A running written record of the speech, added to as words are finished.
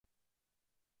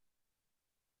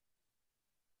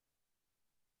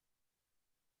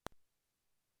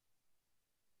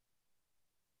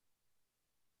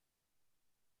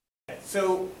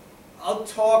So I'll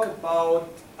talk about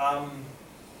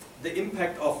the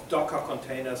impact of Docker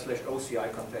containers /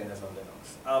 OCI containers on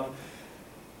Linux.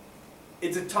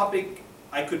 It's a topic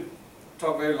I could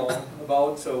talk very long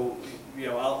about, so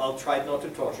I'll try not to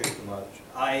torture you too much.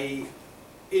 I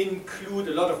include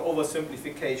a lot of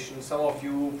oversimplification. Some of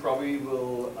you probably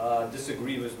will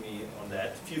disagree with me on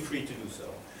that. Feel free to do so.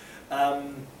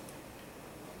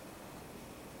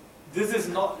 This is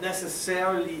not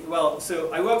necessarily, well,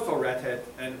 so I work for Red Hat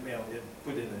and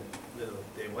put in a little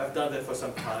demo. I've done that for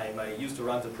some time. I used to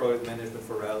run the product management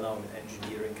for RHEL, now in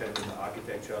engineering, kind of in the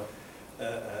architecture,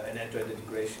 and end-to-end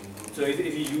integration. So if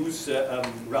you use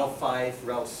RHEL 5,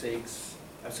 RHEL 6,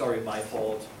 I'm sorry, my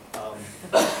fault.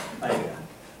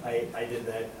 I did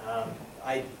that.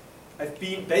 I've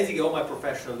been, basically all my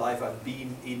professional life, I've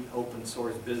been in open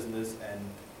source business and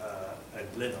at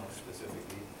Linux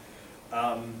specifically.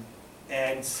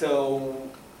 And so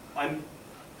I'm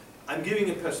giving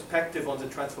a perspective on the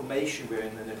transformation we're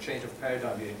in and the change of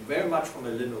paradigm we're in, very much from a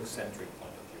Linux-centric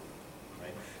point of view.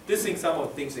 Right? Dissing some of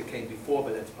the things that came before,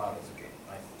 but that's part of the game.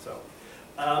 Right? So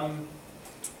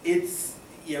it's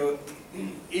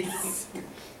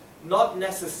not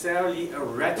necessarily a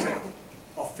Red Hat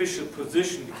official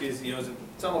position, because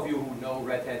some of you who know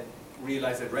Red Hat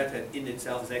realize that Red Hat in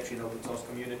itself is actually an open source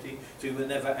community, so you will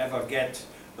never ever get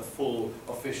a full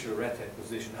official Red Hat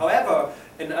position. However,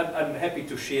 and I'm happy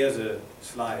to share the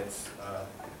slides.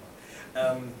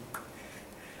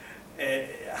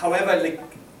 However, like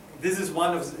this is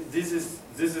one of the positions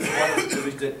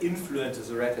that influences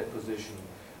the Red Hat position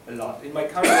a lot. In my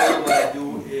current role, what I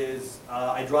do is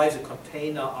I drive the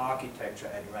container architecture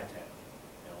at Red Hat.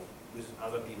 With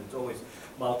other people, it's always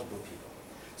multiple people.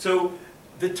 So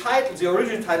the title, the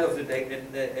original title of the deck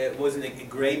was like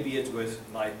Graybeards was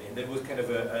my name. That was kind of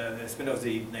a spin of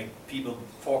the people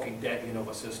forking Debian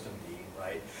over system D,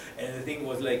 right? And the thing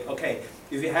was like, okay,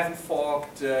 if you haven't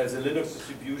forked the Linux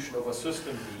distribution over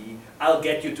system D, I'll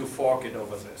get you to fork it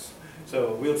over this.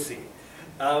 So we'll see.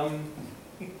 So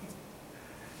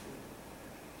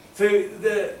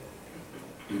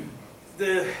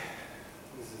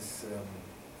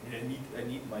I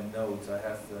need my notes. I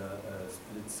have a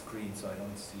split screen, so I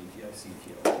don't see it here. I see it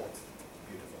here. Oh,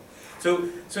 beautiful. So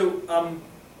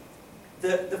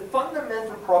the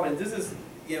fundamental problem. This is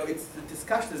it's the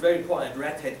discussion is very important.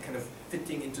 Red Hat kind of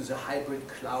fitting into the hybrid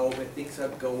cloud where things are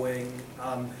going.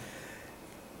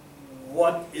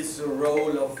 What is the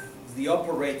role of the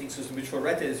operating system, which for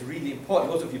Red Hat is really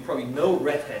important. Most of you probably know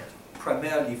Red Hat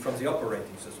primarily from the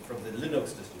operating system, from the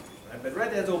Linux distribution. Right? But Red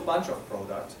Hat has a whole bunch of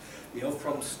products.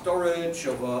 From storage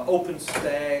over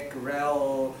OpenStack,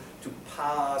 RHEL, to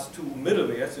PaaS, to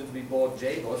middleware, since we bought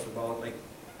JBoss about like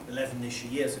 11-ish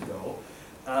years ago.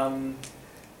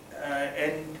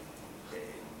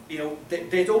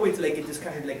 There's always like a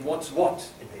discussion like what's what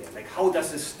in there, like how does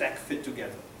this stack fit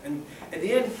together? And at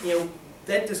the end,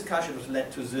 that discussion was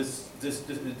led to this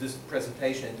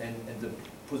presentation and the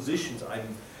positions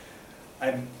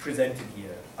I'm presenting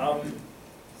here.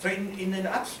 So in an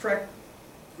abstract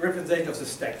representation of the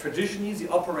stack, traditionally the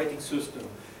operating system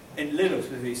in Linux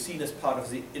will be seen as part of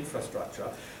the infrastructure.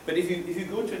 But if you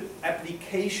go to an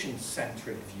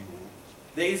application-centric view,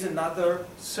 there is another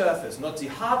surface, not the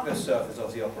hardware surface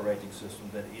of the operating system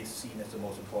that is seen as the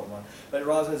most important one, but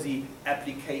rather the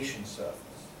application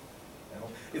surface.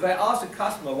 If I ask a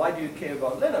customer, why do you care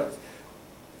about Linux?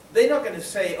 They're not going to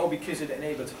say, oh, because it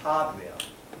enables hardware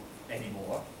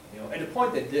anymore. At the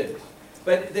point they did.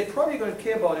 But they're probably going to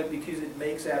care about it because it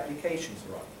makes applications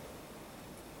run.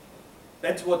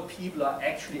 That's what people are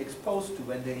actually exposed to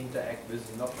when they interact with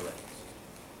an operating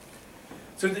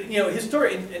system. So,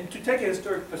 and to take a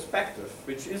historic perspective,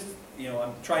 which is,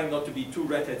 I'm trying not to be too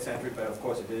Red Hat centric, but of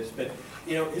course it is. But,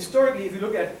 historically, if you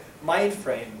look at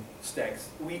mainframe stacks,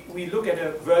 we look at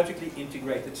a vertically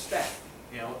integrated stack.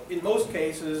 In most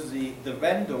cases, the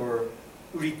vendor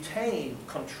retained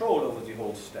control over the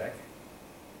whole stack.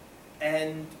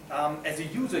 And as a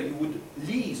user, you would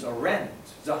lease or rent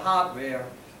the hardware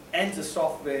and the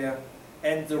software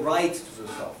and the rights to the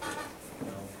software.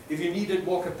 If you needed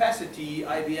more capacity,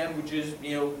 IBM would just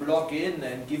log in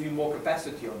and give you more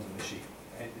capacity on the machine.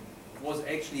 And it was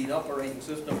actually an operating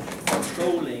system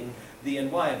controlling the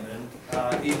environment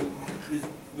with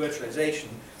virtualization.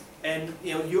 And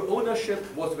your ownership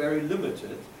was very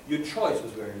limited. Your choice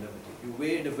was very limited. You were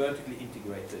in a vertically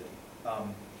integrated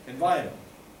environment.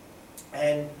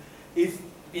 And if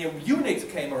Unix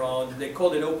came around, they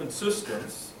called it open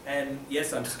systems. And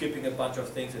yes, I'm skipping a bunch of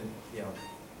things, and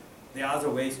there are other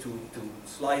ways to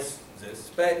slice this.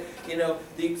 But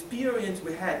the experience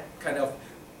we had kind of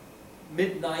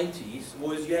mid-90s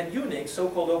was you had Unix,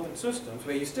 so-called open systems,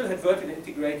 where you still had vertically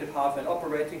integrated hardware and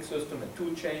operating system and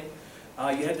toolchain.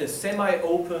 You had a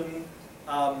semi-open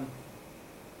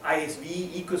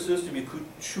ISV ecosystem. You could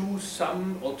choose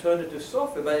some alternative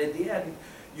software, but at the end,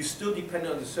 you still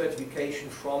depended on the certification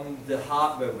from the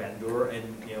hardware vendor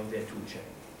and their toolchain.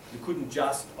 You couldn't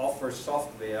just offer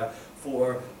software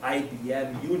for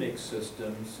IBM Unix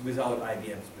systems without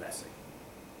IBM's blessing.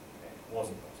 It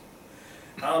wasn't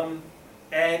possible.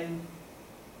 And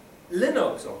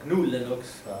Linux, or GNU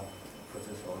Linux, for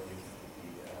this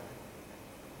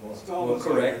all more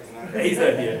correct. He's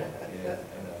not here. Yeah,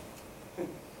 I know.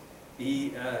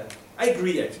 I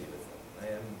agree actually with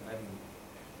him.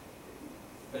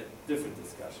 But different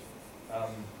discussion.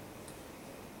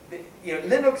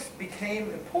 Linux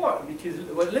became important because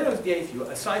what Linux gave you,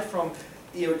 aside from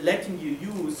letting you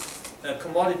use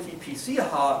commodity PC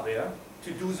hardware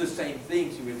to do the same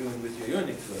things you were doing with your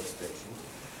Unix workstations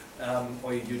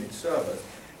or your Unix servers,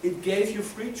 it gave you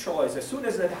free choice. As soon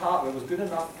as that hardware was good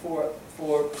enough for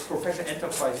professional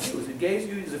enterprise use, it gave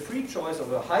you the free choice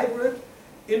of a hybrid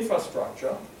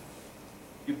infrastructure.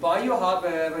 You buy your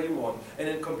hardware wherever you want, and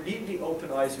a completely open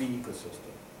ISV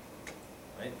ecosystem.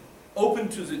 Right? Open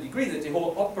to the degree that the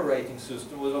whole operating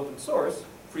system was open source,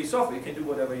 free software, you can do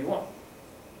whatever you want.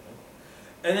 Right?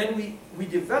 And then we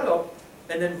developed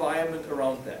an environment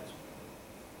around that.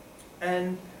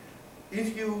 And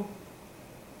if you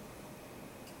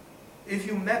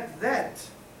map that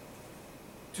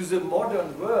to the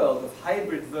modern world of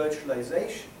hybrid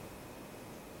virtualization,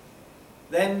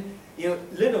 then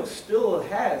Linux still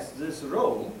has this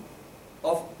role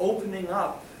of opening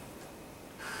up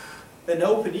an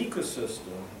open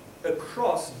ecosystem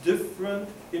across different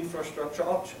infrastructure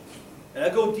options. And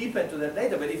I'll go deeper into that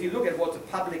later, but if you look at what the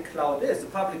public cloud is, the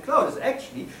public cloud is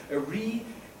actually a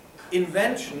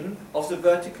reinvention of the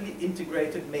vertically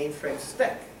integrated mainframe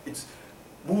stack. It's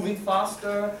moving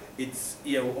faster, it's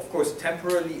of course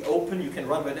temporarily open, you can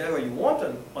run whatever you want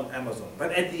on Amazon.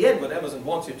 But at the end, what Amazon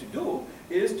wants you to do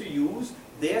is to use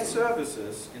their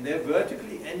services and they're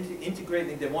vertically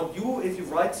integrating. They want you, if you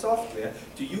write software,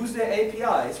 to use their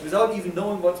APIs without even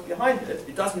knowing what's behind it.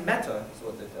 It doesn't matter, is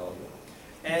what they tell you.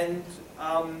 And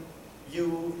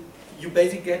you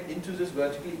basically get into this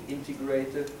vertically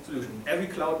integrated solution. Every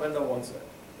cloud vendor wants that.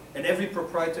 And every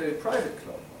proprietary private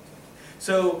cloud wants it.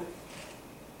 So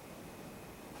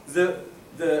the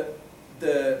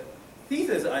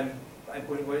thesis I'm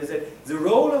putting forward is that the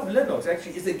role of Linux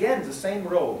actually is again the same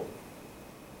role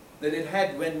that it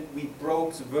had when we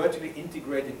broke the vertically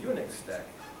integrated Unix stack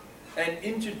and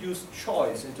introduced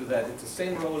choice into that. It's the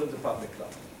same role in the public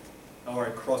cloud or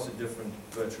across a different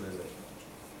virtualization.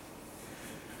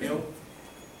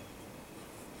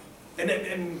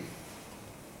 And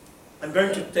I'm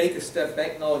going to take a step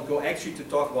back now and go actually to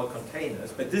talk about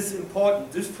containers. But this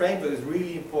framework is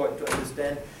really important to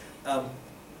understand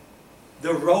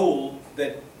the role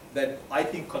that I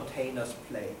think containers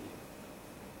play.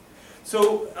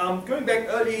 So going back,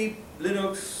 early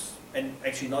Linux, and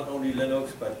actually not only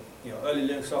Linux, but early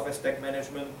Linux software stack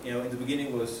management, in the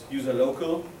beginning was user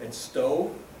local and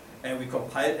stow, and we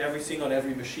compiled everything on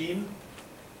every machine.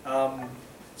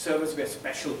 Servers were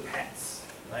special pets,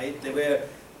 right? They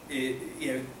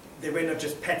were not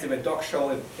just pets, they were dog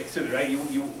show exhibit, right?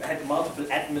 You had multiple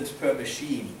admins per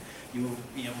machine. You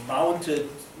mounted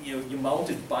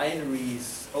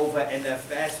binaries over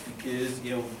NFS because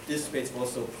disk space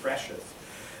was so precious.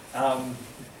 And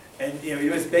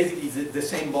it was basically the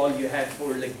same model you had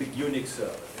for like big Unix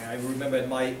servers. I remember at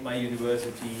my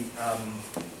university,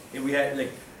 we had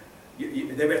like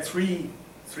there were three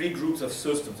groups of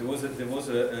systems. There was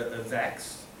a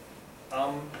VAX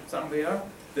somewhere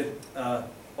that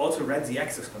also ran the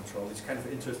access control. It's kind of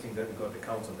interesting that we got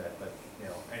accounts of that, but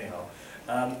anyhow.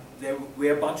 There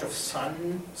were a bunch of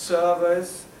Sun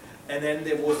servers, and then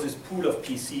there was this pool of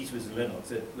PCs with Linux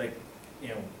that, like,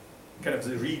 kind of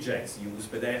the rejects used,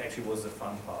 but that actually was the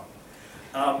fun part.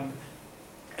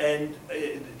 And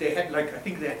they had, like, I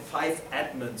think they had 5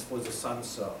 admins for the Sun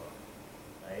server,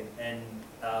 right? And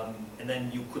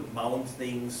then you could mount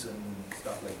things and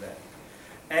stuff like that.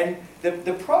 And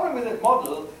the problem with that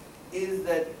model is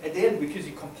that at the end, because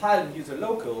you compile and use a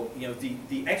local,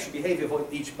 the actual behavior of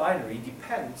each binary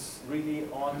depends really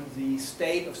on the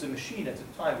state of the machine at the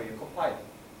time where you compile it,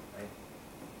 right?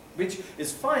 Which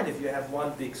is fine if you have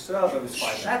one big server with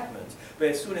 5 admins, but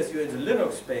as soon as you're in the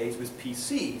Linux space with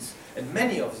PCs, and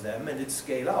many of them, and it's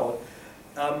scale out,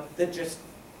 that just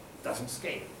doesn't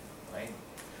scale, right?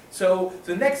 So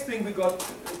the next thing we got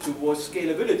to was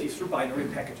scalability through binary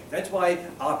packaging. That's why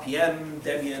RPM,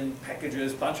 Debian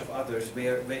packages, bunch of others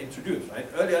were introduced. Right?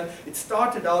 Earlier, it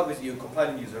started out with you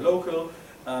compiling user local.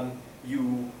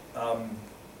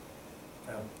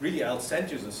 Really, I'll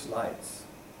send you the slides.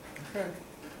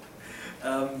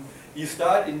 You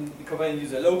start in compiling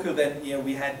user local, then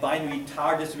we had binary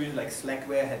tar distribution like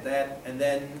Slackware had that, and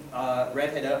then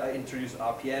Red Hat introduced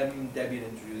RPM, Debian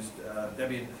introduced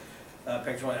Debian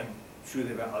package one. I'm sure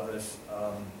there were others.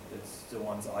 That's the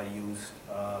ones I used.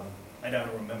 I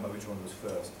don't remember which one was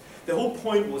first. The whole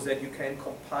point was that you can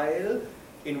compile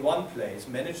in one place,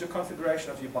 manage the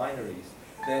configuration of your binaries,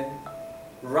 then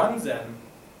run them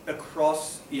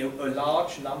across a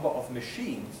large number of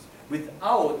machines with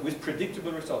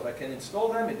predictable results. I can install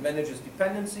them, it manages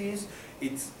dependencies,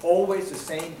 it's always the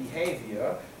same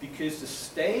behavior because the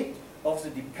state of the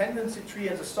dependency tree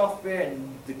and the software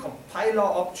and the compiler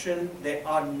option, there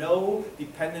are no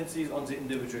dependencies on the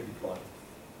individual deployment.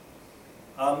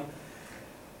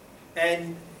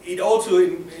 And it also,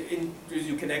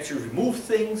 you can actually remove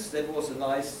things. That was a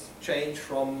nice change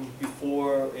from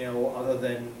before, other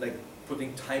than like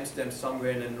putting timestamps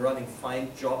somewhere and then running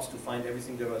find jobs to find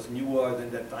everything that was newer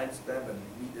than that timestamp and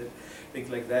needed, things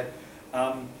like that.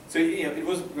 So it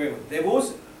was very good. There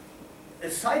was a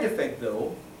side effect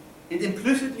though. It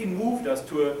implicitly moved us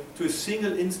to a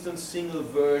single instance, single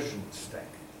version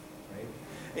stack. Right?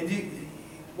 And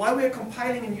while we were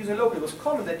compiling in user local, it was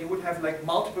common that you would have like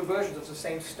multiple versions of the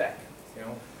same stack.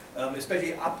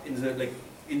 Especially up in the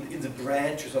in the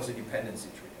branches of the dependency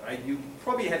tree. Right? You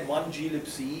probably had one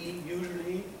glibc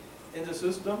usually in the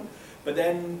system, but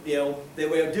then there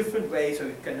were different ways, so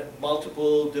you can have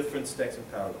multiple different stacks in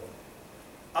parallel.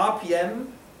 RPM,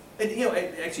 and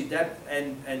actually Deb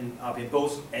and RPM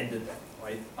both ended that.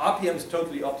 Right? RPM is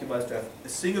totally optimized to have a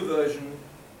single version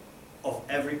of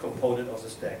every component of the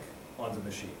stack on the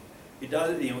machine. It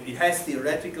does, it has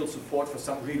theoretical support for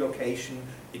some relocation.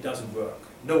 It doesn't work.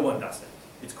 No one does that.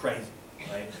 It's crazy.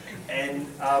 Right? And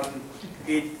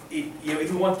if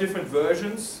you want different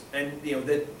versions, and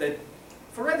that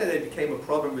for Red Hat it became a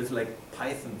problem with like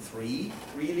Python 3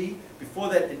 really. Before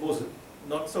that it was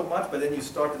not so much, but then you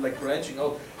started like branching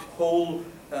out whole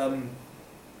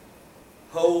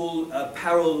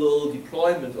parallel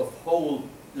deployment of whole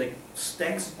like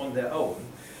stacks on their own.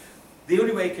 The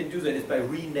only way you can do that is by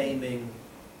renaming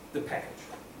the package.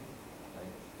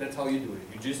 That's how you do it.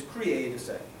 You just create a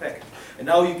set package. And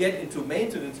now you get into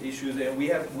maintenance issues, and we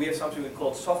have something we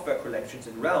call software collections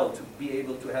in RHEL to be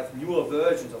able to have newer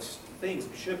versions of things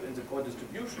shipped in the core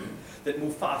distribution that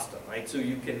move faster, right? So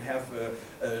you can have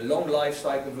a long life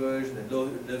cycle version, and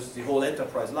there's the whole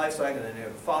enterprise life cycle, and then you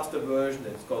have a faster version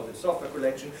that's called the software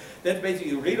collection. That's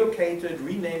basically a relocated,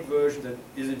 renamed version that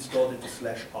is installed into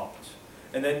 /opt.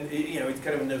 And then it's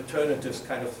kind of an alternative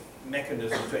kind of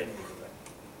mechanism to enable that.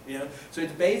 So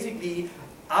it's basically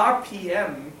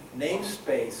RPM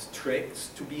namespace tricks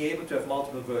to be able to have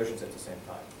multiple versions at the same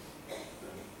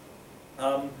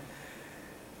time.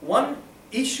 One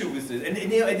issue with this, and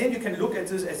then you can look at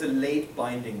this as a late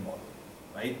binding model.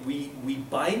 Right? We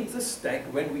bind the stack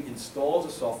when we install the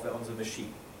software on the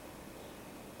machine.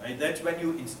 Right? That's when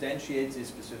you instantiate the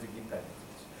specific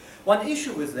dependencies. One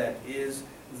issue with that is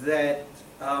that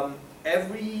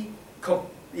every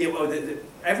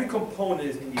component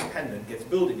is independent, gets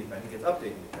built independent, gets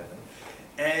updated independent,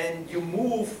 and you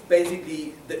move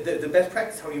basically the best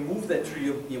practice how you move that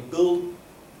through your build,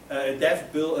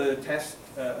 test,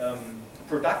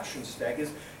 production stack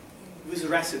is with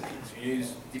recipes. You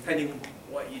use, depending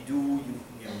what you do,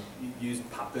 you use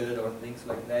Puppet or things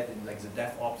like that in like the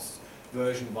DevOps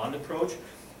version 1 approach,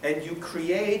 and you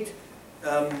create.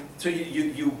 So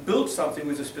you build something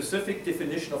with a specific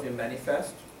definition of your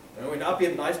manifest. In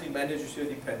RPM nicely manages your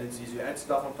dependencies, you add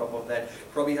stuff on top of that,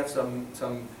 probably have some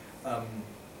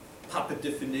Puppet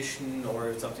definition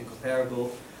or something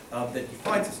comparable that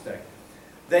defines the stack.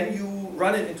 Then you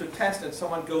run it into test and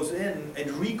someone goes in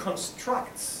and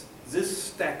reconstructs this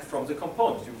stack from the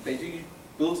components. You basically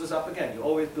build this up again. You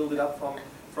always build it up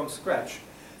from scratch.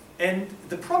 And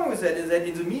the problem with that is that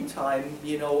in the meantime,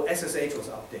 SSH was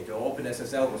updated, or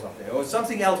OpenSSL was updated, or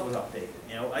something else was updated.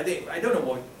 I don't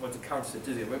know what the current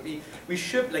statistic is, but we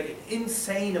ship like an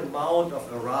insane amount of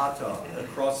errata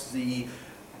across the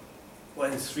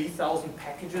 3,000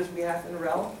 packages we have in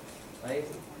RHEL, right?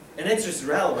 And that's just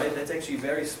RHEL, right? That's actually a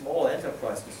very small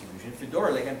enterprise distribution.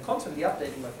 Fedora, like I'm constantly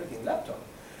updating my freaking laptop,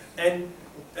 and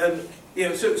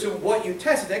so what you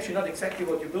test is actually not exactly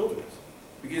what you build with,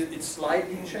 because it's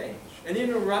slightly changed. And then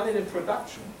you run it in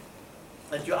production,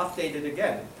 and you update it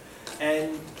again.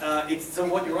 And so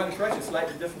what you run in production is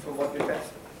slightly different from what you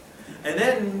tested. And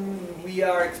then we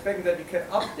are expecting that you can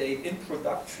update in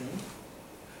production.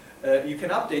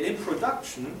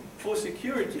 For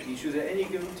security issues at any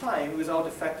given time without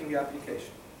affecting the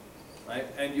application, right?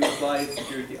 And you apply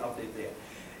security update there.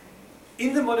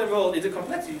 In the modern world, in the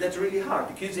complexity, that's really hard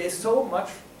because there's so much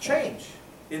change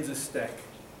in the stack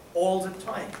all the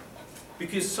time.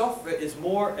 Because software is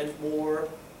more and more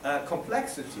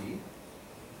complexity.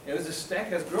 You know, the stack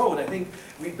has grown. I think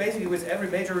we basically, with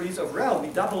every major release of RHEL, we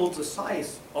doubled the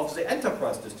size of the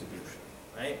enterprise distribution,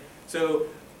 right? So,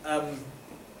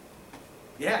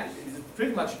 yeah, it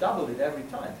pretty much doubled it every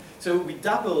time. So we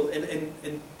doubled,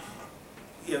 and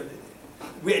you know,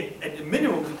 at the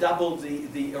minimum we doubled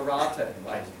the errata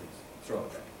advisories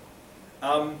throughout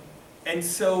that. And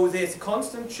so there's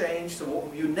constant change.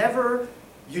 So you never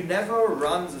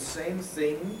run the same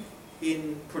thing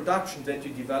in production that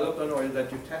you developed on or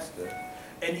that you tested.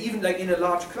 And even like in a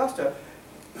large cluster,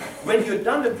 when you're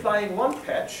done applying one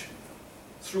patch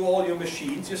through all your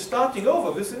machines, you're starting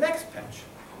over with the next patch.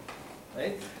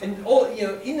 Right? And all, you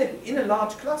know, in a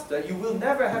large cluster, you will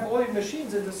never have all your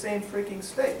machines in the same freaking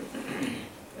state.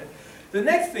 Right? The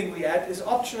next thing we add is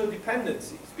optional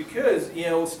dependencies, because you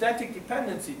know static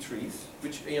dependency trees,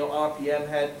 which you know RPM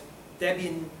had,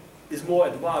 Debian is more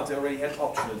advanced. They already had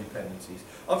optional dependencies.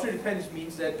 Optional dependencies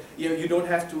means that you know you don't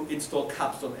have to install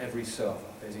cups on every server.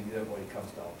 Basically, that's what it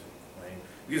comes down to. Right?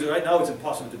 Because right now it's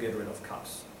impossible to get rid of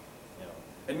cups.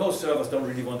 And most servers don't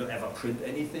really want to ever print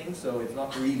anything, so it's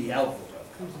not really helpful to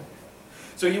have cups.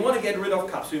 So you want to get rid of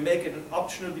cups, so you make it an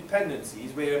optional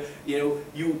dependencies where you know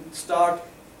you start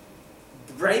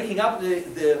breaking up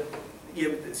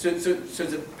so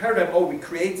the paradigm, we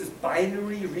create this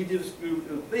binary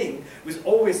redistributable thing with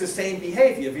always the same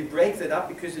behavior. We break that up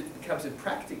because it becomes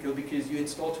impractical because you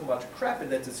install too much crap and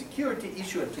that's a security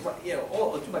issue and too much,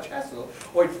 or too much hassle.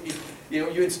 Or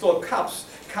you install cups.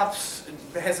 Cups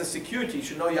has a security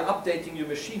issue. Now you're updating your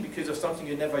machine because of something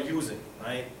you're never using.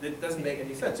 Right? That doesn't make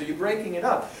any sense. So you're breaking it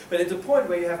up. But at the point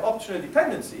where you have optional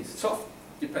dependencies, soft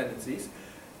dependencies,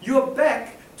 you're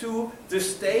back to the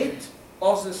state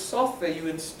of the software you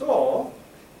install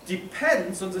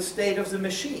depends on the state of the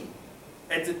machine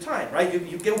at the time, right?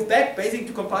 You go back basically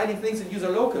to compiling things in user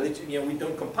local. We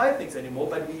don't compile things anymore,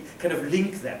 but we kind of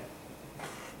link them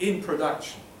in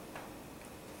production.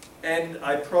 And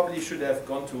I probably should have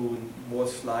gone to more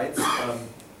slides,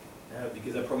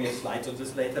 because I probably have slides on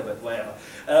this later, but whatever.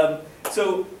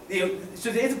 So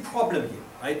there's a problem here,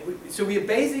 right? So we are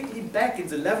basically back in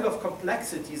the level of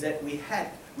complexity that we had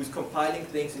with compiling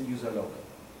things in user local.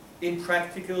 In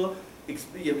practical,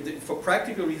 for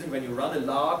practical reasons, when you run a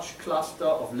large cluster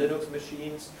of Linux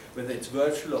machines, whether it's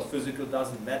virtual or physical,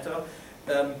 doesn't matter,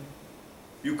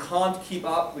 you can't keep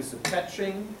up with the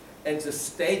patching, and the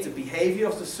state, the behavior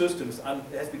of the system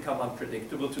has become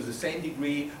unpredictable to the same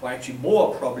degree, or actually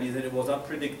more probably than it was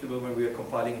unpredictable when we were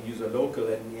compiling in user local,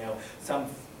 and some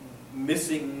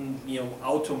missing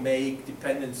automake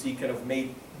dependency kind of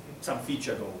made some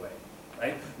feature go away.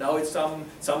 Right? Now it's some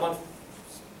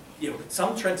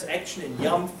transaction in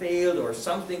Yum failed, or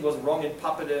something was wrong in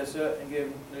Puppet at a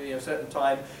certain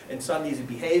time, and suddenly the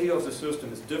behavior of the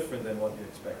system is different than what you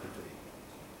expect it to be.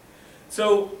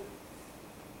 So,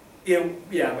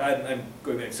 I'm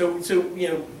going back. So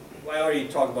I already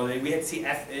talked about it. We had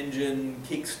CF engine,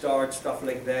 Kickstart, stuff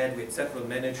like that. We had central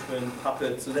management,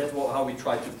 Puppet. So that's how we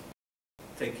tried to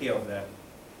take care of that.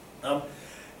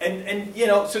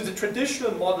 So the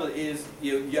traditional model is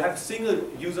you have a single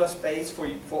user space for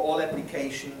all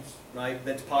applications, right?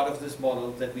 That's part of this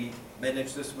model that we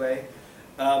manage this way.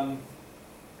 And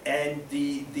at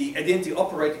the end, the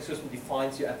operating system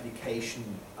defines your application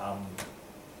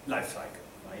lifecycle.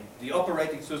 Right? The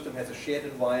operating system has a shared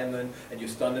environment, and you're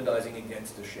standardizing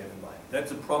against the shared environment. That's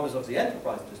the promise of the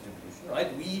enterprise distribution,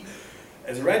 right? We,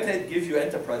 as Red Hat, give you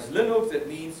enterprise Linux. That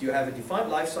means you have a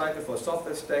defined lifecycle for a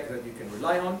software stack that you can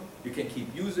rely on, you can keep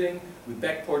using. We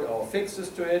backport our fixes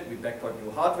to it, we backport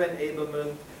new hardware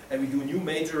enablement, and we do new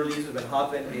major releases when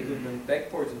hardware enablement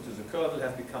backports into the kernel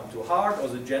have become too hard, or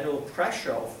the general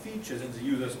pressure of features in the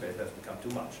user space has become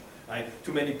too much. Right?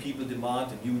 Too many people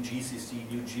demand a new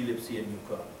GCC, new glibc, and new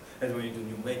kernel. That's when you do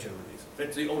new major releases.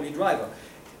 That's the only driver.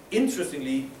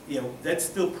 Interestingly, that's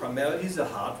still primarily the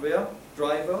hardware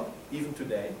driver, even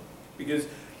today, because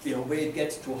where it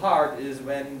gets too hard is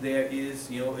when there is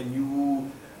a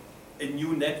new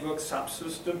network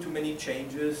subsystem, too many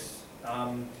changes.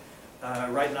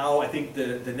 Right now, I think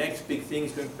the next big thing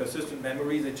is going to be persistent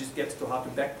memory that just gets too hard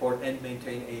to backport and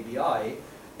maintain ABI.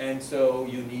 And so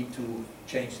you need to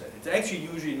change that. It's actually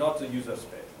usually not the user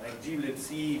space. Like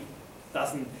glibc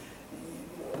doesn't,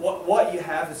 what you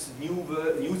have is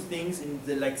new things in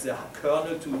the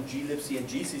kernel to glibc and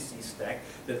GCC stack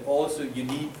that also you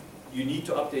need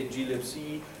to update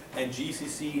glibc and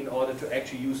GCC in order to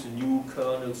actually use the new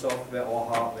kernel software or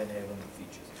hardware enabling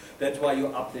features. That's why you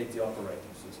update the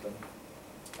operating system.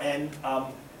 And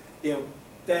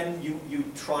then you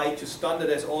try to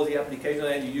standardize all the applications,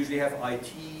 and you usually have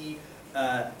IT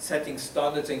setting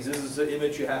standards, saying this is the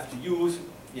image you have to use.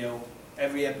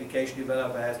 Every application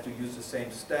developer has to use the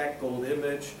same stack, gold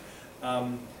image,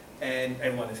 and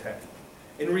everyone is happy.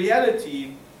 In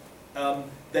reality,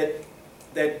 that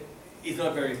is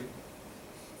not very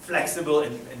flexible,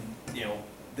 and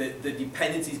the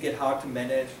dependencies get hard to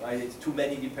manage. Right? It's too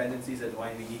many dependencies. That's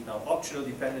why we need now optional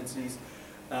dependencies,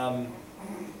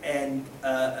 and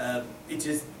it's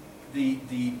just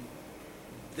the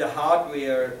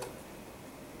hardware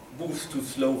moves too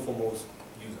slow for most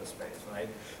user space, right?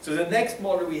 So the next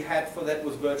model we had for that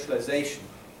was virtualization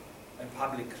and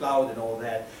public cloud and all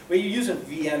that, where you use a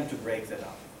VM to break that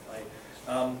up, right?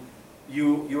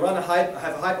 You run have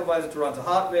a hypervisor to run the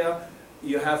hardware,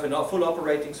 you have a full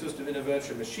operating system in a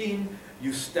virtual machine,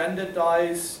 you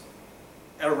standardize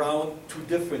around two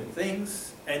different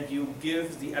things, and you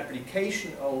give the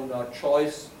application owner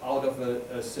choice out of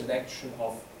a selection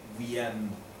of VM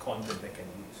content they can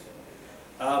use.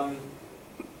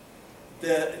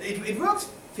 It works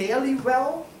fairly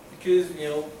well because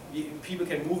people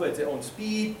can move at their own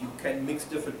speed. You can mix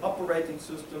different operating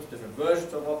systems, different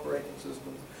versions of operating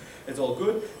systems. It's all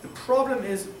good. The problem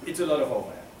is it's a lot of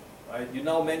overhead. Right? You're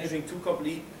now managing two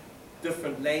complete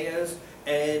different layers,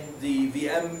 and the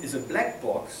VM is a black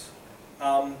box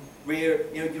where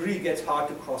it really gets hard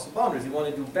to cross the boundaries. You want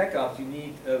to do backups, you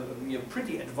need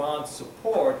pretty advanced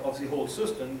support of the whole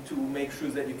system to make sure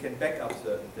that you can back up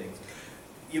certain things.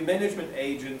 Your management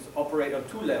agents operate on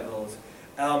two levels.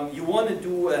 You want to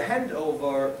do a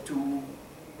handover to,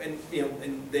 and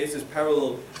there's this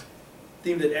parallel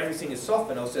theme that everything is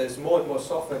software now, so there's more and more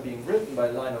software being written by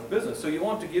line of business. So you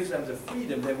want to give them the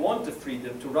freedom, they want the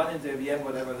freedom to run in their VM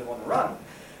whatever they want to run.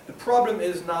 The problem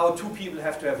is now two people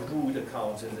have to have root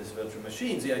accounts in this virtual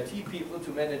machines, the IT people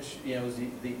to manage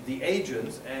the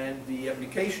agents and the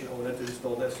application owner to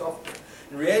install their software.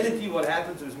 In reality, what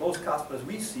happens with most customers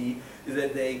we see is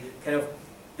that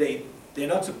they're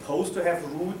not supposed to have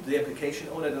root. The application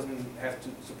owner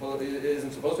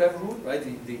isn't supposed to have root, right?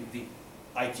 The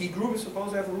IT group is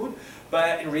supposed to have root,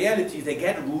 but in reality they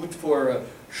get root for a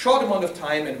short amount of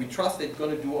time, and we trust they're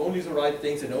going to do only the right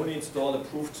things and only install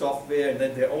approved software and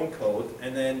then their own code,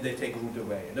 and then they take root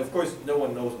away. And of course no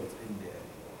one knows what's in there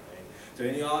anymore, right? So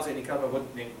when you ask any customer,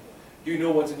 do you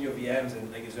know what's in your VMs?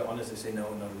 And if they're honest, they say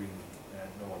no, not really.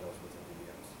 No one knows what's in the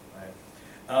VMs,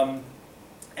 right?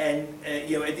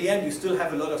 At the end you still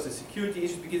have a lot of the security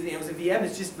issues because the VM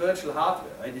is just virtual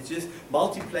hardware, right? It's just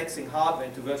multiplexing hardware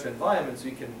into virtual environments, so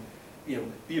you can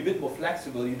be a bit more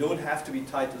flexible. You don't have to be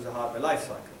tied to the hardware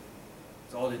lifecycle.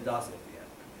 That's all it does at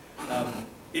the end.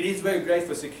 It is very great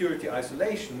for security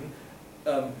isolation,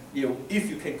 if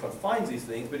you can confine these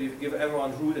things, but if you give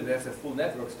everyone root and they have their full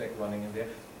network stack running in there,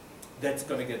 that's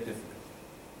going to get difficult.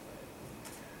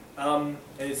 And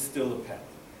it's still a pain.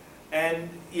 And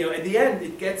at the end,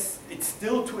 it's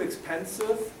still too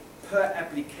expensive per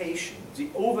application. The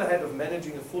overhead of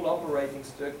managing a full operating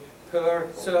stack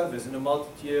per service in a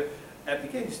multi-tier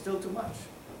application is still too much.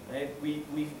 Right?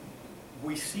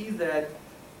 We see that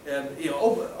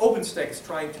OpenStack is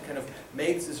trying to kind of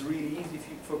make this really easy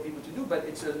for people to do, but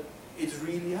it's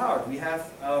really hard. We have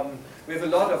a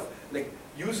lot of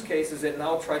use cases that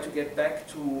now try to get back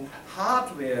to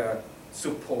hardware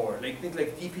support, things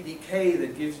like DPDK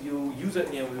that gives you user,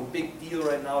 a big deal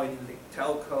right now in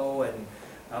telco and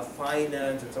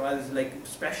finance and so on, is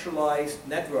specialized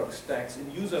network stacks in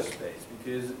user space,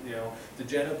 because the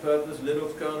general purpose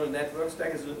Linux kernel network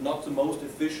stack is not the most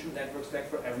efficient network stack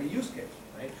for every use case.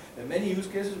 Right? There are many use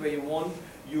cases where you want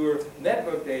your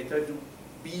network data to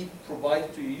be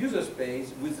provided to your user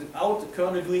space without the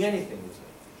kernel doing anything with it.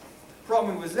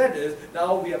 Problem with that is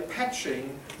now we are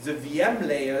patching the VM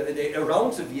layer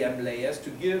around the VM layers to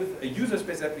give a user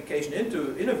space application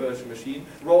in a virtual machine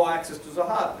raw access to the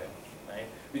hardware, right?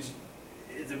 Which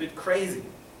is a bit crazy.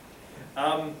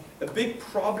 A big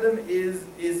problem is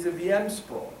the VM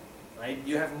sprawl, right?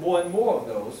 You have more and more of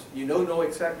those. You don't know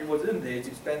exactly what's in there. It's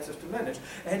expensive to manage,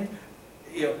 and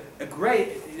a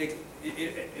great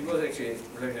it was actually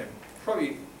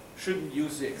probably shouldn't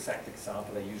use the exact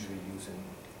example I usually use in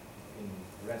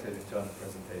Red Hat internal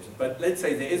presentation. But let's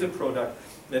say there is a product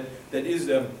that is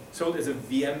sold as a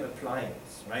VM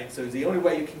appliance, right? So the only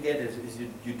way you can get it is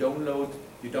you download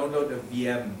a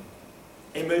VM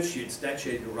image, you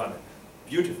instantiate, you run it.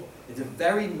 beautiful. It's a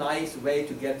very nice way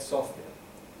to get software.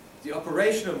 The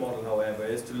operational model, however,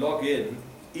 is to log in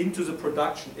into the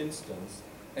production instance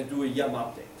and do a yum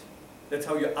update. That's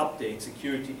how you update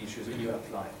security issues in your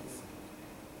appliance.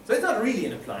 So it's not really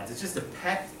an appliance, it's just a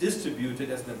pack distributed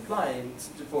as an appliance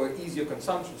for easier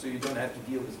consumption, so you don't have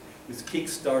to deal with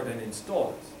Kickstart and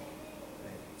installers.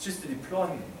 Right? It's just a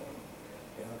deployment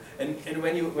model. And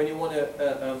when you want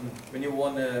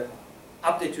to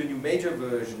update to a new major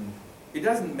version, it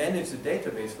doesn't manage the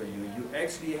database for you. You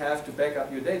actually have to back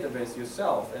up your database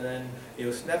yourself, and then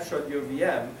you snapshot your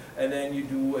VM, and then you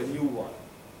do a new one.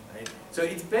 Right? So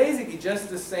it's basically just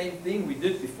the same thing we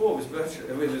did before with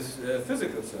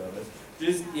physical servers.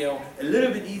 Just a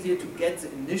little bit easier to get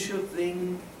the initial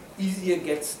thing, easier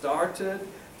get started,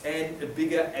 and a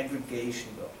bigger aggregation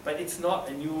though. But it's not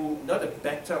a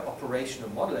better operational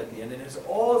model at the end, and it's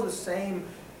all the same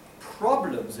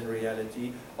problems in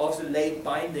reality of the late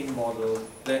binding model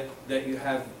that you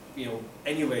have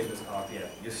anyways with RPM.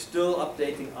 You're still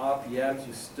updating RPMs,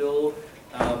 you're still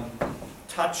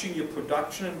touching your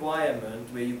production environment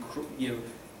where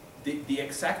the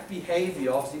exact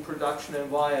behavior of the production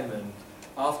environment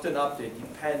after an update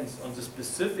depends on the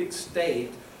specific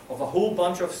state of a whole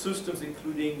bunch of systems,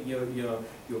 including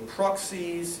your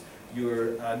proxies,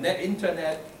 your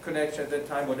internet connection at that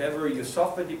time, whatever your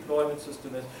software deployment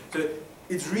system is. So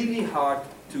it's really hard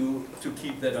to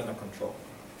keep that under control.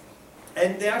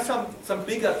 And there are some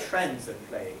bigger trends that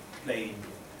play in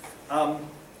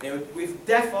here. With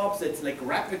DevOps, it's like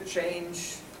rapid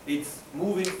change. It's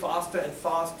moving faster and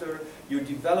faster. Your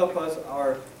developers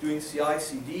are doing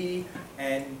CI/CD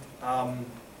and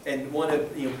want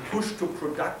to push to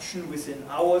production within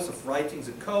hours of writing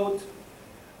the code.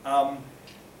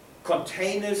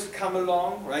 Containers come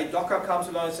along, right? Docker comes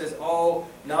along and says, oh,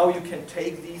 now you can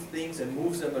take these things and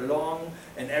move them along,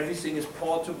 and everything is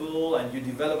portable, and your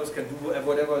developers can do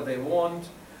whatever they want.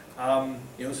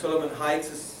 Solomon Heights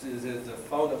is the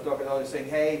founder of Docker, is saying,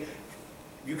 hey,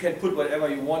 you can put whatever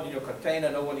you want in your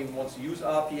container. No one even wants to use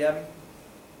RPM.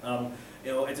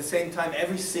 At the same time,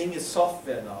 everything is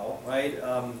software now, right?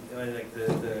 Like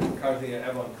the current thing that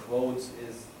everyone quotes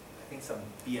is, I think, some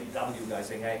BMW guy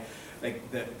saying, hey, like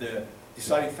the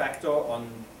deciding factor on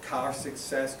car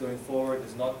success going forward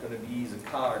is not going to be the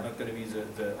car, not going to be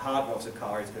the hardware of the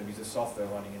car, it's going to be the software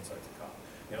running inside the car.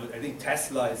 I think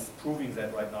Tesla is proving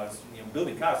that right now. It's,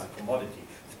 building cars is a commodity.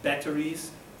 It's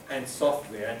batteries and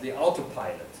software and the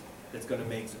autopilot that's going to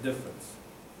make the difference.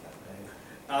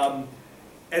 Right?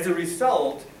 As a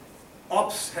result,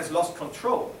 ops has lost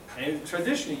control. And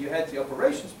traditionally, you had the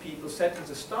operations people setting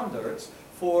the standards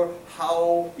for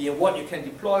how, what you can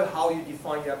deploy, how you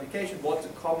define your application, what the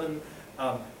common,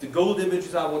 the gold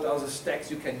images are, what are the stacks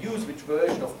you can use, which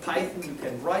version of Python you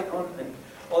can write on, and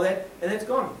all that, and it's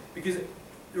gone. Because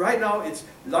right now it's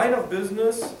line of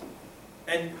business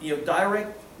and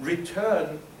direct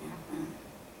return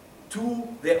to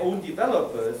their own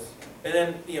developers, and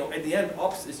then at the end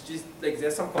ops is just like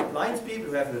there's some compliance people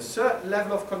who have a certain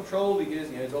level of control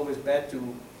because it's always bad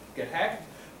to get hacked,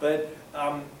 but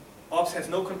ops has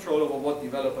no control over what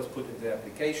developers put in their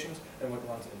applications and what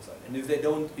runs inside. And if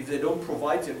they don't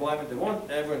provide the environment they want,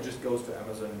 everyone just goes to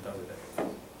Amazon and does it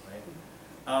everything.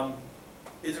 Right?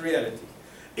 It's a reality.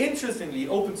 Interestingly,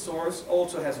 open source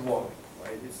also has won.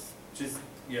 Right? It's just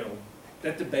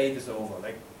that debate is over.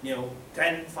 Like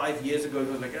 5 years ago, it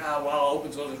was like, wow,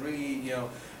 open source is really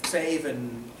safe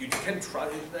and you can try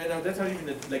it. That's not even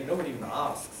like nobody even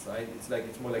asks. Right?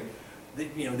 It's more like.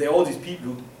 There are all these people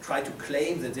who try to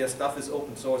claim that their stuff is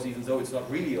open source even though it's not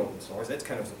really open source. That's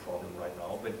kind of the problem right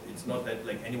now, but it's not that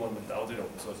like anyone without it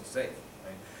open source is safe.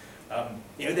 Right?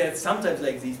 There's sometimes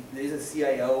like there's a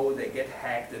CIO, they get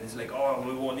hacked and it's like, oh,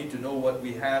 we all need to know what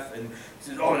we have, and he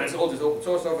says, oh, there's all this open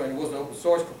source software and it was an open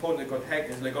source component that got hacked,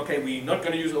 and it's like, okay, we're not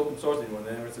going to use open source anymore. And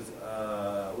then everyone says,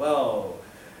 well,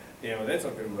 that's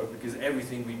not going to work because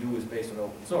everything we do is based on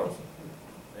open source.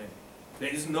 There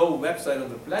is no website on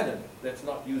the planet that's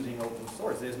not using open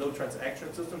source. There's no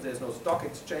transaction systems. There's no stock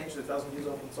exchange that doesn't use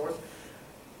open source.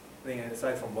 I think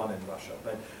aside from one in Russia,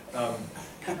 but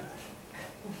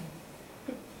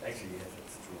actually, yes,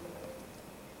 it's true.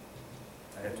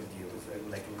 I have to deal with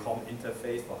like a COM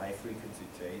interface for high frequency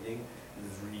trading. This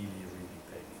is really, really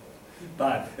painful.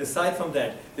 But aside from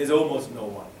that, there's almost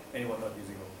anyone not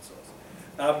using open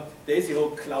source. There's the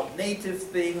whole cloud native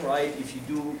thing, right? If you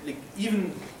do like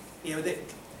even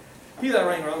people are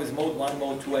running around with mode 1,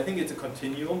 mode 2. I think it's a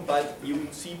continuum, but you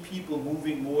see people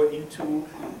moving more into,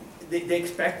 they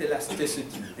expect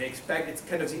elasticity. They expect, it's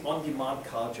kind of the on-demand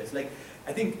culture. It's like,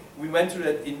 I think we went through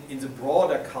that in the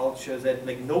broader culture that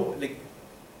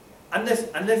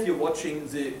unless you're watching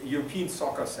the European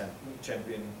Soccer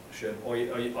Championship, or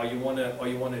you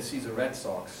wanna see the Red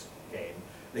Sox game,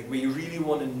 like where you really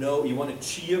want to know, you want to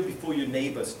cheer before your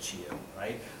neighbors cheer,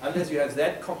 right? Unless you have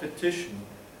that competition,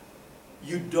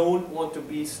 you don't want to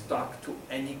be stuck to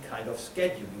any kind of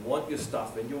schedule. You want your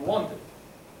stuff when you want it.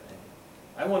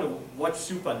 I want to watch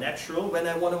Supernatural when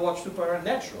I want to watch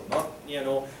Supernatural, not, you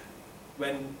know,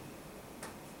 when,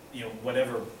 you know,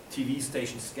 whatever TV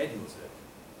station schedules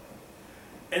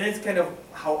it. And it's kind of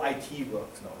how IT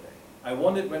works nowadays. I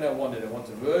want it when I want it. I want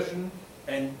the version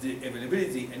and the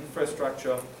availability, the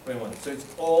infrastructure when I want it. So it's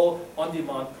all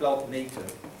on-demand, cloud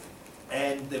native.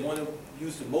 And they want to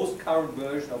use the most current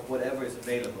version of whatever is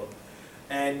available.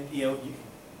 And, you know,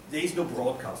 there is no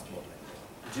broadcast model.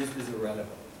 It just is irrelevant.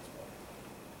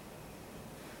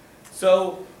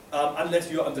 So, unless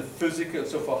you're on the physical,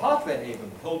 so for hardware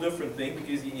enablement, whole different thing,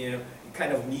 because you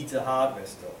kind of need the hardware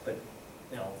still. But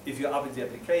you know, if you're up in the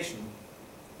application,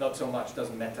 not so much,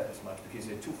 doesn't matter as much, because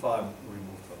you're too far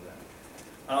removed from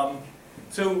that.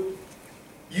 So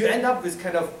you end up with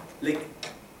kind of like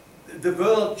the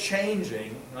world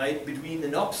changing, right, between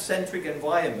an ops-centric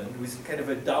environment with kind of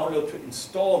a download to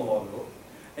install model,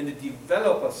 and a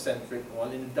developer-centric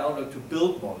one in a download to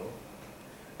build model.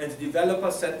 And the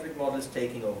developer-centric model is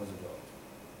taking over the world.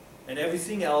 And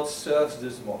everything else serves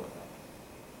this model.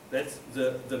 That's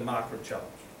the macro challenge.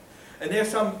 And there's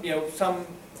some, you know,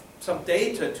 some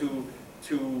data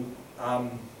to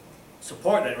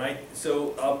support that, right?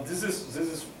 So this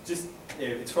is just,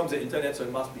 it's from the internet, so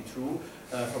it must be true.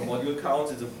 From module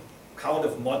counts, it's a count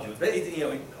of modules. But it, you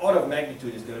know, in order of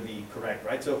magnitude is going to be correct,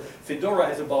 right? So Fedora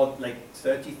has about like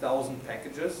 30,000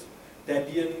 packages.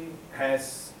 Debian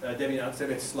has, Debian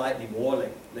Unstable has slightly more,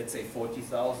 like let's say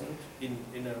 40,000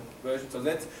 in a version. So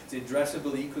that's the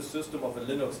addressable ecosystem of a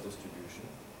Linux distribution.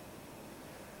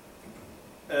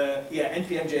 Yeah,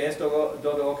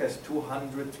 npmjs.org has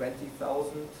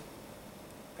 220,000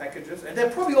 packages, and they're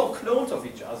probably all clones of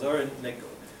each other. And like,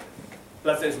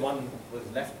 plus there's one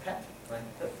with left pad, right?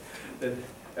 that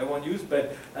everyone used,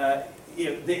 but you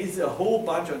know, there is a whole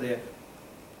bunch of there.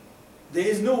 There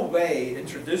is no way a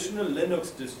traditional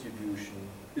Linux distribution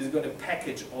is going to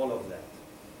package all of that,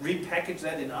 repackage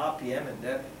that in RPM and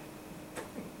that.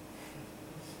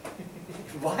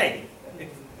 Why?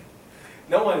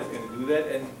 No one is going to do that,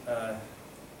 and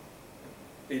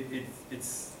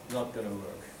it's not going to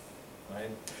work, right?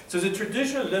 So the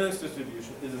traditional Linux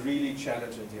distribution is really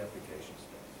challenging the application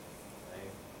space.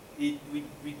 Right?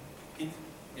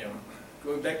 You know,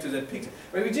 going back to that picture,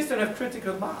 right? We just don't have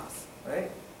critical mass, right?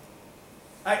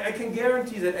 I can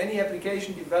guarantee that any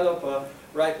application developer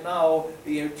right now,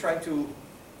 you know, trying to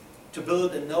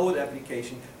build a Node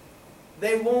application,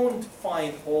 they won't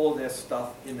find all their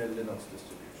stuff in a Linux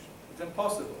distribution. It's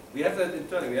impossible. We have that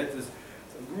internally. We had this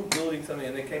group building something,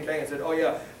 and they came back and said, "Oh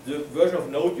yeah, the version of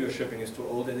Node you're shipping is too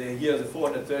old, and here are the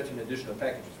 413 additional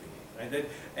packages we need." Right?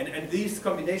 And these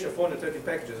combination of 413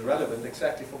 packages is relevant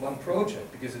exactly for one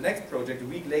project, because the next project a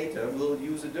week later will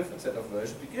use a different set of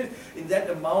versions, because in that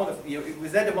amount of, you know,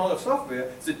 with that amount of software,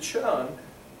 the churn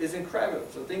is incredible.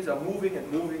 So things are moving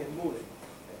and moving and moving.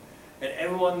 And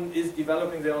everyone is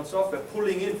developing their own software,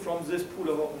 pulling in from this pool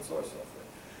of open source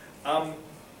software.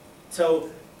 So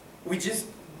we just,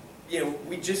 you know,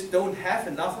 we just don't have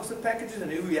enough of the packages,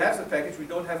 and if we have the package, we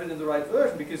don't have it in the right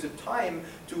version, because the time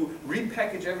to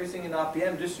repackage everything in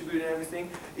RPM, distribute everything,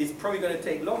 is probably going to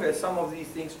take longer as some of these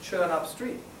things churn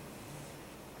upstream.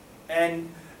 And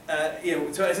you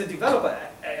know, so as a developer,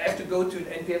 I have to go to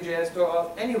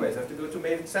npmjs.org anyways, I have to go to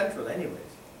Maven Central anyways.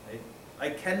 I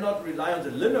cannot rely on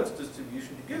the Linux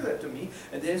distribution to give that to me,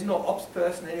 and there is no ops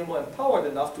person anymore empowered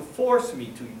enough to force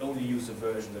me to only use a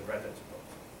version that Red Hat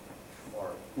supports,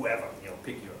 or whoever, you know,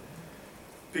 pick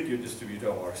your distributor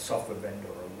or software vendor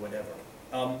or whatever.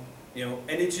 You know,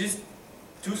 and it's just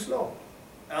too slow.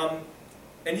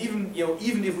 And even, you know,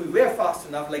 even if we were fast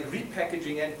enough, like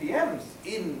repackaging NPMs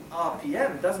in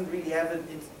RPM doesn't really have an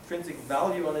intrinsic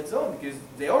value on its own, because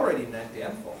they're already in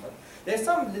NPM format. There's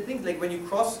some things like when you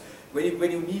cross.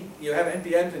 When you need, you have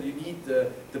NPMs and you need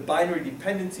the binary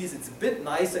dependencies, it's a bit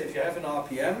nicer if you have an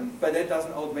RPM, but that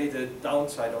doesn't outweigh the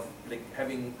downside of like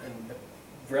having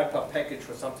a wrapper package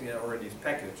for something that already is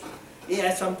packaged.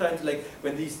 Yeah, sometimes like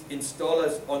when these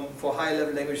installers for high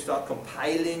level language start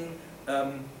compiling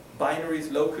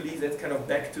binaries locally, that's kind of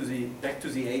back to the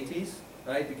 80s,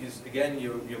 right? Because again,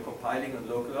 you're compiling on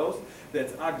localhost.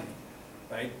 That's ugly,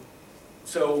 right?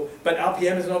 So, but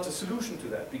RPM is not the solution to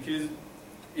that, because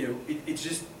you know,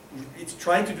 it's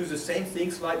trying to do the same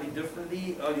thing slightly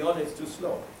differently. Early on, it's too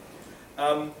slow.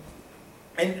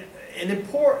 And an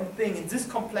important thing in this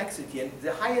complexity, and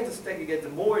the higher the stack you get, the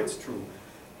more it's true.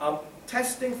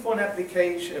 Testing for an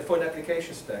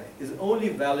application stack is only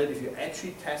valid if you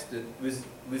actually test it with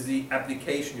the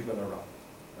application you're going to run.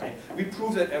 Right? We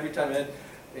prove that every time. And,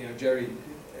 you know, Jerry,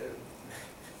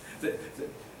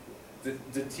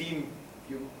 the team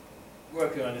you're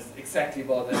working on is exactly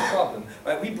about that problem.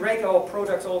 Right? We break our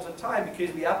products all the time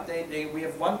because we update. We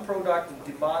have one product,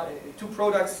 two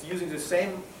products using the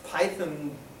same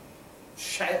Python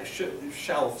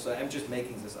shelf. So I'm just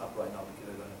making this up right now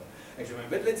because I don't know. Actually,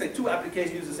 but let's say two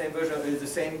applications use the same version, the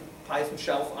same Python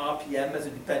shelf RPM as a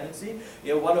dependency.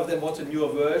 You know, one of them wants a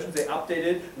newer version, they update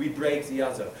it, we break the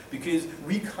other. Because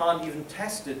we can't even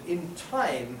test it in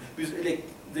time, because like,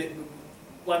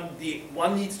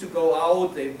 one needs to go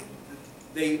out,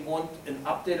 they want an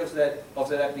update of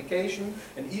that application,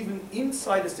 and even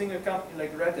inside a single company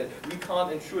like Red Hat, we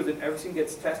can't ensure that everything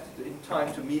gets tested in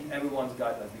time to meet everyone's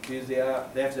guidelines, because they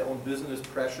have their own business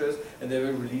pressures, and they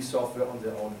will release software on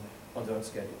their own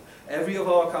schedule. Every of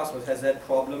our customers has that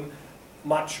problem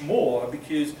much more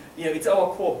because, you know, it's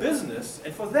our core business,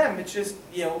 and for them it's just,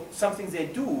 you know, something they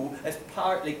do as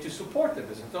part, like, to support their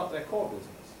business, not their core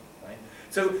business, right?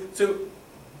 So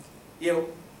you know,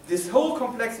 this whole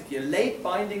complexity, a late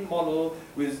binding model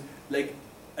with like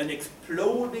an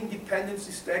exploding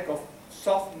dependency stack of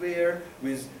software,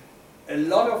 with a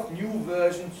lot of new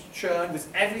versions churn, with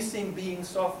everything being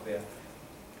software.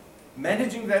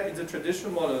 Managing that in the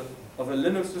traditional model of a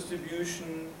Linux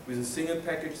distribution with a single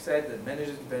package set that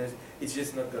manages dependencies, it's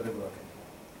just not going to work anymore.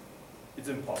 It's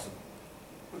impossible.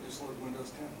 But just like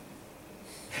Windows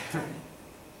 10.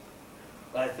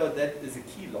 I thought that is a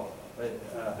key law, but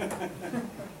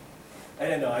I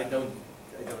don't know. I don't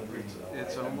read it.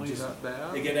 It's only that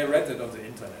bad. Again, I read it on the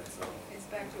internet. So. It's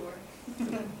back to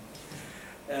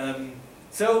work.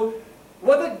 So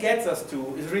what that gets us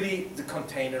to is really the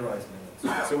containerized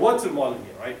Linux. So what's the model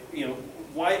here, right? You know,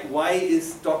 why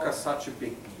is Docker such a big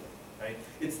deal, right?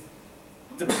 It's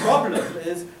the problem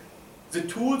is the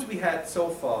tools we had so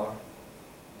far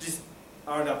just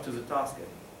aren't up to the task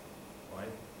anymore,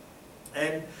 right?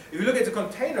 And if you look at the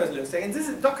containers Linux stack, and this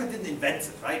is Docker didn't invent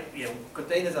it, right? You know,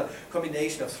 containers are a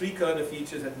combination of 3 kernel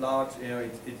features at large. You know,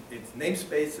 it's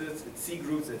namespaces, it's C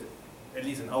groups, at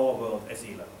least in our world, SE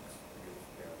Linux.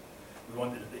 We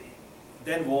want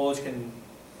Dan Walsh can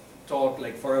talk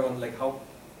like forever on like how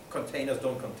containers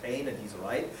don't contain, and he's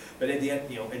right. But at the end,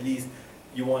 you know, at least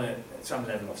you want some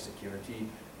level of security.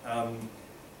 And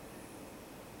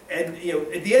you know,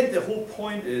 at the end, the whole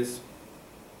point is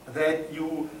that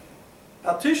you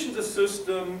partition the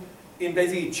system in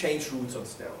basically change roots on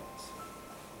steroids.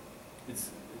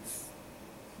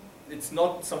 It's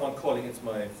not someone calling, it's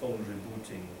my phone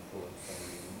rebooting for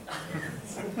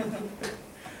some reason.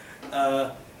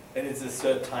 And it's the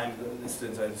third time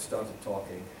since I started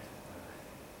talking.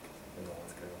 I don't know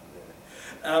what's going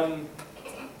on there.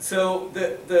 So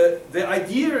the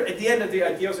idea, at the end of the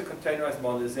idea of the containerized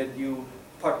model is that you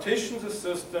partition the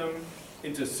system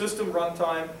into system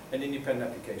runtime and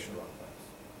independent application runtimes.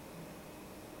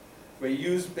 Where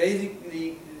you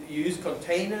use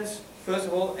containers, first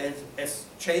of all, as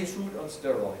change root on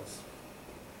steroids.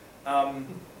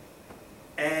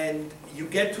 And you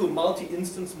get to a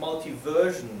multi-instance,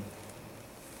 multi-version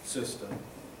system,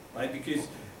 right? Because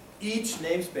each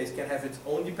namespace can have its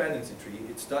own dependency tree.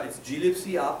 Its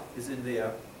glibc up is in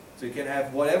there, so you can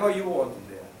have whatever you want in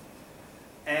there.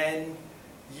 And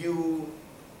you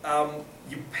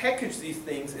package these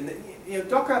things, and you know,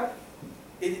 Docker,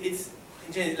 it's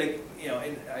like, you know,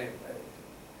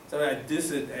 so I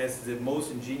diss it as the most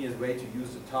ingenious way to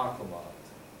use the tar command.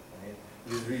 Right?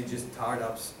 It's really just tarred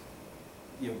up,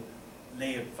 you know,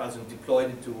 layer files and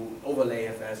deployed it to overlay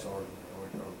FS or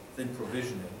thin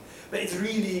provisioning. But it's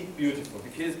really beautiful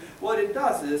because what it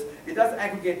does is it does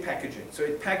aggregate packaging. So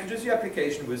it packages your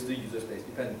application with the user space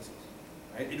dependencies.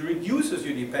 Right? It reduces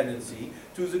your dependency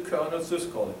to the kernel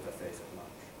syscall interface at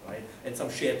large, right? And some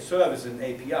shared services and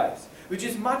APIs, which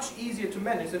is much easier to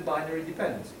manage than binary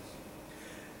dependencies.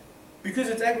 Because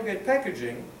it's aggregate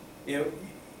packaging, you know,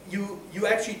 you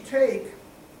actually take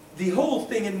the whole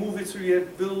thing and move it through your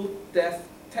build, dev,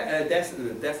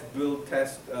 build,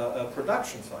 test,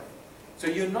 production cycle. So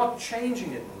you're not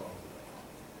changing it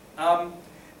along the way.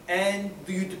 And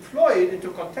you deploy it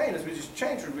into containers, which is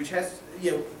change root, which has,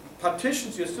 you know,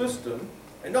 partitions your system,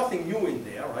 and nothing new in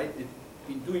there, right? It's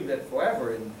been doing that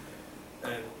forever in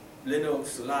Linux,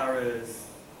 Solaris,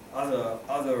 other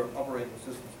operating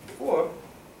systems before.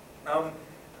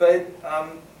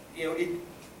 You know,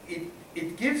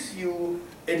 it gives you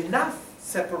enough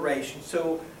separation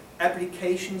so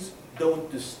applications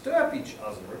don't disturb each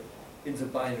other in the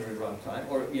binary runtime,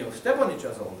 or step on each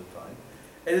other all the time.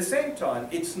 At the same time,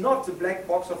 it's not the black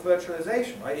box of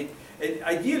virtualization, right?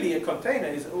 Ideally, a container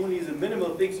is only the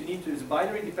minimal things you need to, is a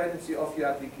binary dependency of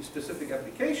your specific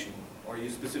application, or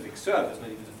your specific service, not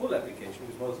even the full application,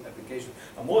 because most applications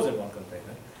are more than one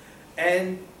container.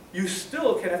 And you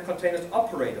still can have containers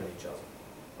operate on each other,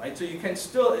 right? So you can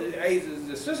still,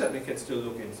 the sysadmin can still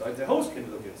look inside, the host can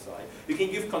look inside. You can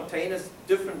give containers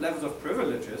different levels of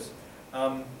privileges.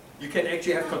 You can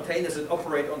actually have containers that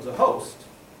operate on the host.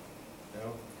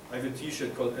 I have a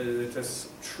T-shirt called it says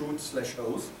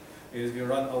truth/host. If you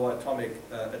run our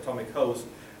atomic host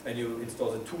and you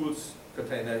install the tools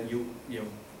container,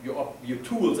 your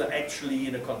tools are actually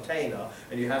in a container,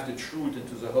 and you have to truth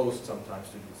into the host sometimes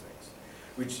to do things,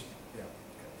 which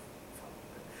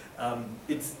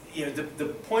it's the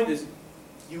point is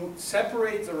you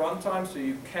separate the runtime so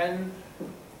you can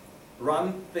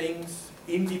run things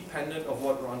independent of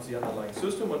what runs the underlying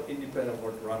system, or independent of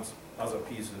what runs other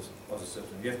pieces of the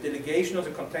system. You have delegation of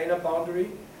the container boundary,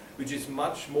 which is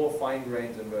much more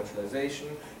fine-grained than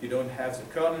virtualization. You don't have the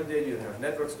kernel data, you don't have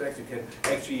network stacks, you can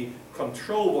actually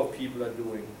control what people are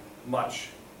doing much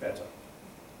better.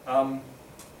 To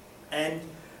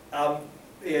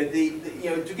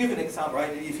give an example,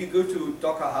 right? If you go to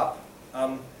Docker Hub,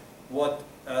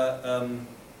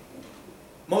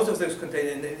 most of those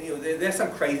containers, there's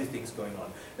some crazy things going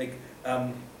on. Like,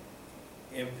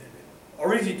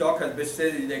 originally Docker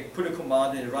basically they put a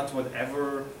command and it runs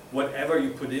whatever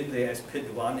you put in there as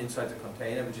PID 1 inside the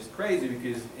container, which is crazy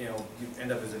because you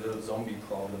end up with a little zombie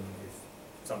problem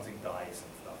if something dies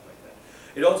and stuff like that.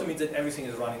 It also means that everything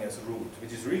is running as root,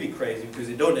 which is really crazy because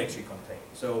they don't actually contain.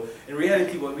 So in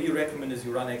reality, what we recommend is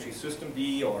you run actually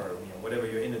systemd or whatever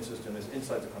your init system is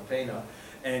inside the container,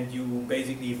 and you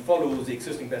basically follow the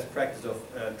existing best practice of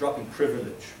dropping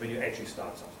privilege when you actually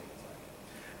start something.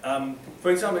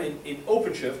 For example, in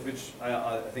OpenShift, which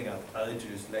I think I'll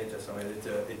introduce later, so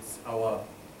it's our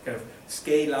kind of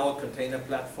scale-out container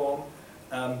platform.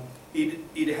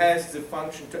 It has the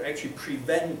function to actually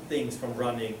prevent things from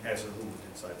running as a root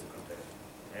inside the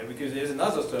container. Because there's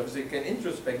another service that can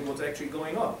introspect what's actually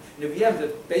going on. And if we have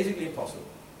that, basically impossible.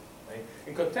 Right?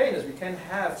 In containers, we can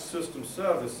have system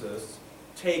services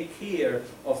take care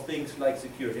of things like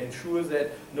security, ensure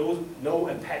that no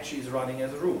Apache is running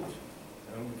as a root.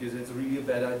 Because it's really a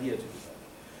bad idea to do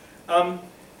that.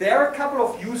 There are a couple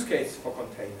of use cases for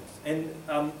containers, and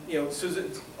so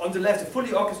on the left, the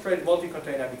fully orchestrated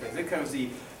multi-container application. That kind of the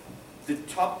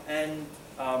top end,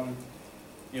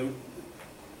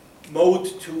 mode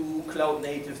 2 cloud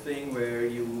native thing where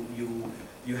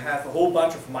you have a whole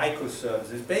bunch of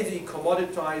microservices, basically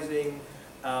commoditizing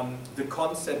the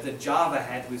concept that Java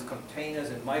had with containers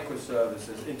and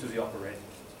microservices into the operating system.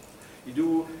 You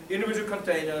do individual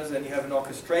containers, and you have an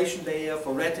orchestration layer.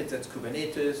 For Red Hat, that's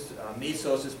Kubernetes.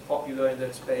 Mesos is popular in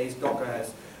that space. Docker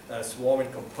has Swarm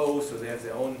and Compose, so they have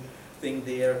their own thing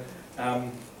there.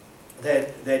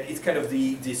 That is kind of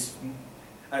this,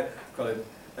 I call it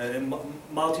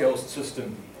multi-host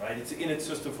system, right? It's an init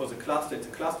system for the cluster. It's a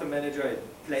cluster manager. It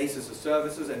places the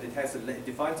services, and it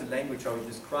defines the language how you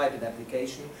describe an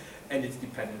application and its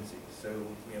dependencies. So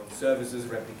services,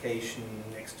 replication,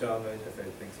 external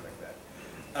interface, things like that.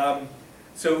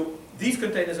 So these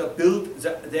containers are built.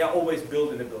 They are always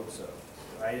built in a build service,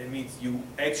 right? It means you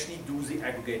actually do the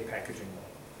aggregate packaging.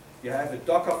 You have a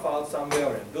Docker file somewhere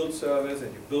or a build service,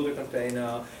 and you build a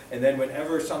container, and then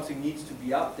whenever something needs to be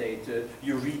updated,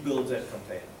 you rebuild that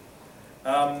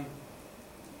container.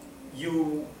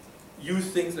 You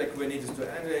use things like Kubernetes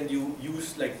to handle, and you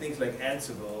use things like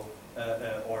Ansible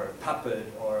or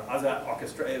Puppet or other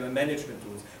management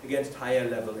tools against higher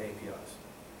level APIs.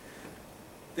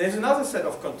 There's another set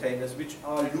of containers which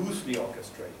are loosely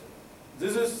orchestrated.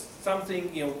 This is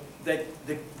something that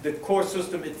the core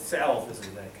system itself is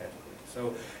in that category.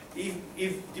 So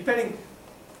if depending,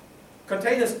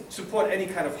 containers support any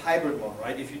kind of hybrid model,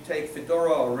 right? If you take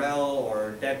Fedora or RHEL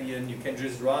or Debian, you can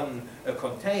just run a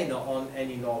container on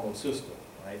any normal system,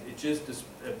 right? It's just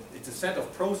it's a set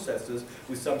of processes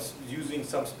with using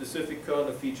some specific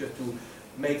kernel features to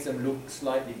make them look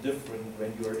slightly different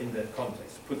when you're in that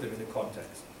context, put them in the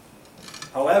context.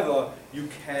 However, you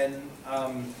can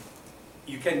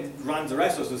run the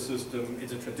rest of the system in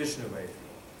the traditional way.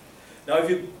 Now, if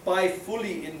you buy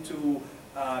fully into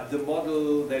the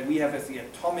model that we have as the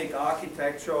atomic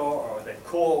architecture, or that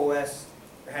Core OS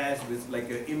has with like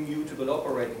an immutable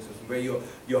operating system, where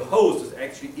your host is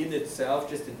actually in itself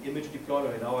just an image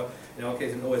deployment, in our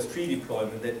case an OS3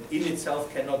 deployment, that in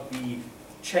itself cannot be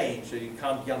changed, so you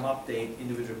can't yum update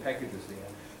individual packages there.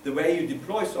 the way you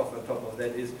deploy software on top of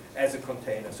that is as a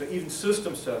container. So even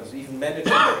system servers, even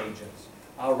management agents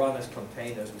are run as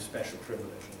containers with special privilege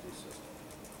in these systems,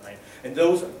 right? And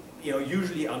those,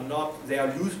 usually are not, they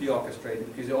are loosely orchestrated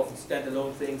because they're often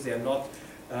standalone things. They are not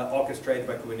orchestrated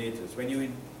by Kubernetes. When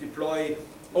you deploy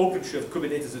OpenShift,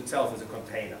 Kubernetes itself is a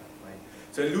container.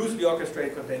 So a loosely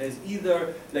orchestrated container is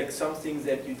either like something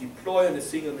that you deploy on a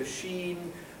single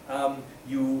machine,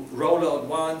 you roll out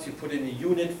once, you put in a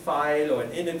unit file or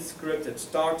an init script that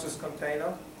starts this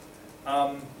container.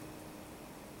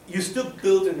 You still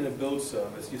build it in a build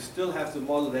service. You still have the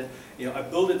model that, I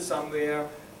build it somewhere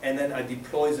and then I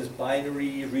deploy this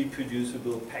binary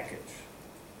reproducible package.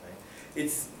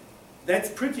 Right? That's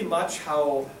pretty much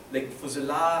how, like for the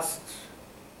last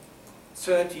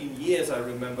 13 years, I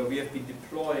remember, we have been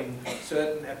deploying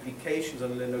certain applications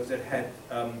on Linux that had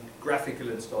graphical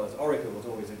installers. Oracle was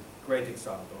always a great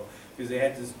example, because they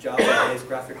had this Java-based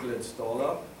graphical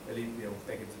installer, at least,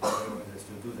 back in the day, they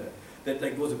still do that, that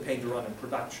like was a pain to run in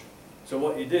production. So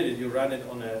what you did is you ran it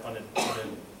on a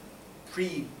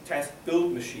pre-test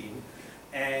build machine,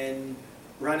 and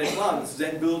run it once,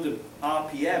 then build an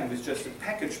RPM with just a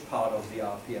package part of the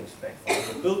RPM spec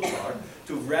file, the build part,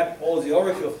 to wrap all the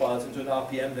Oracle files into an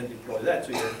RPM, then deploy that,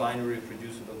 so you have binary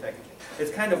reproducible packaging. It's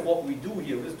kind of what we do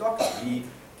here with Docker. We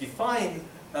define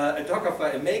a Docker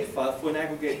file, a make file for an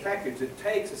aggregate package. It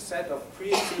takes a set of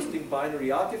pre-existing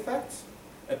binary artifacts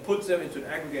and puts them into an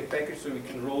aggregate package so we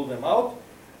can roll them out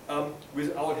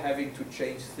without having to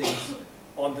change things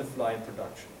on the fly in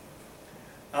production.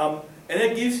 And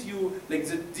that gives you like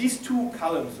these two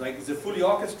columns, like is it fully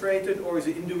orchestrated or is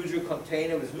it individual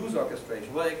container with loose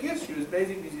orchestration? What it gives you is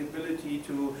basically the ability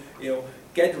to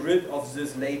get rid of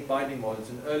this late binding model. It's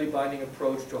an early binding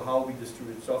approach to how we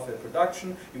distribute software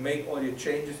production. You make all your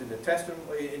changes in the test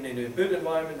in the build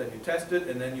environment, then you test it,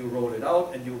 and then you roll it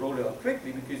out, and you roll it out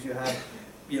quickly because you have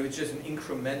it's just an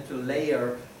incremental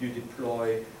layer you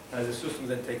deploy. The system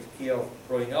then takes care of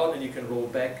rolling out, and you can roll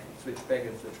back, switch back,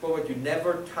 and switch forward. You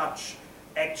never touch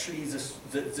actually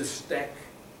the stack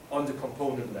on the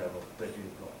component level that you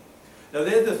deploy. Now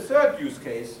there's the third use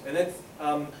case, and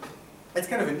that's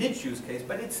kind of a niche use case,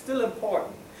 but it's still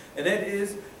important. And that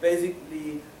is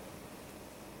basically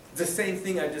the same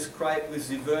thing I described with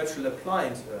the virtual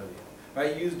appliance earlier.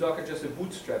 Right? You use Docker just a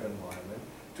bootstrap environment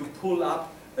to pull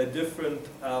up a different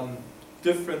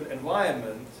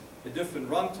environment, a different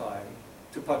runtime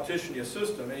to partition your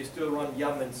system, and you still run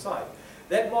yum inside.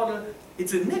 That model,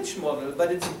 it's a niche model,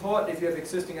 but it's important if you have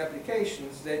existing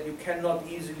applications that you cannot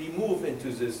easily move into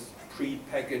this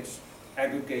pre-packaged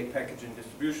aggregate packaging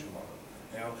distribution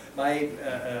model. My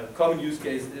common use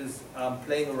case is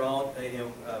playing around.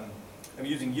 I'm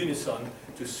using Unison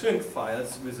to sync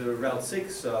files with a Route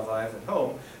 6 server I have at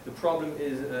home. The problem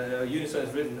is Unison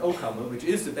is written in OCaml, which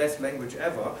is the best language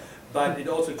ever, but it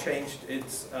also changed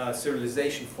its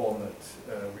serialization format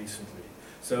recently.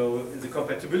 So the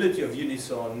compatibility of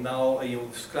Unison now,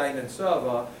 client and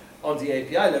server on the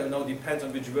API level now depends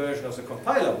on which version of the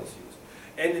compiler was used.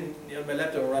 And in my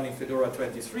laptop I'm running Fedora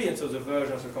 23, and so the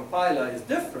version of the compiler is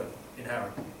different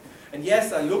inherently. And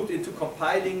yes, I looked into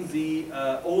compiling the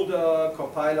older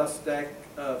compiler stack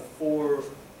for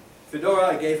Fedora.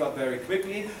 I gave up very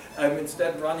quickly. I'm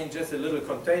instead running just a little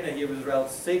container here with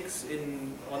Route 6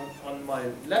 on my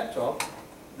laptop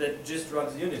that just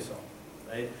runs Unison,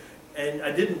 right? And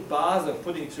I didn't bother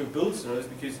putting it through build service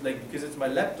because it's my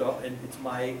laptop and it's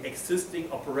my existing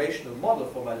operational model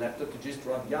for my laptop to just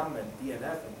run yum and DNF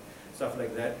and stuff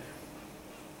like that.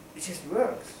 It just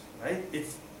works, right?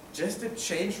 It's just a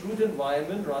change root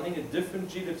environment running a different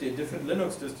glibc, a different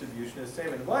Linux distribution in the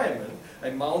same environment. I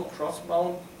mount,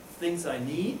 cross-mount things I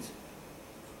need,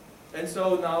 and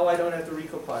so now I don't have to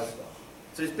recompile stuff.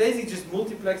 So it's basically just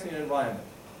multiplexing an environment.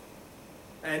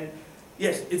 And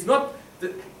yes, it's not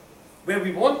where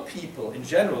we want people in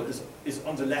general is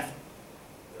on the left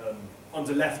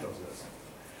of this.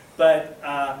 But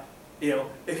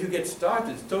if you get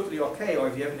started, it's totally okay. Or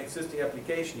if you have an existing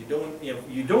application,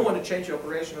 you don't want to change your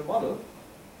operational model.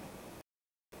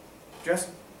 Just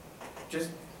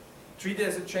treat it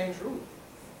as a change root.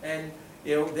 And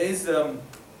there's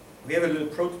we have a little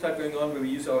prototype going on where we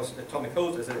use our atomic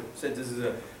host. As I said, this is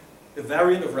a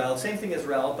variant of RHEL, same thing as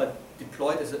RHEL, but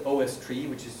deployed as an OS tree,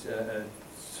 which is a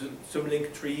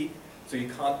symlink tree. So you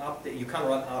can't update, you can't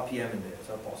run RPM in there. It's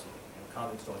not possible. You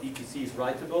can't install. etc is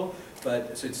writable,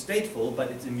 but so it's stateful, but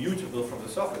it's immutable from the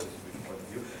software distribution point of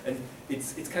view. And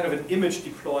it's kind of an image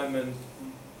deployment,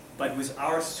 but with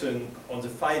rsync on the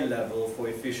file level for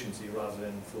efficiency rather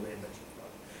than full image.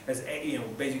 As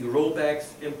basically rollbacks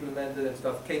implemented and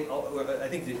stuff came out. I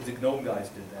think the GNOME guys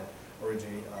did that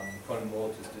originally Colin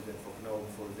Walters did it for GNOME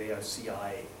for their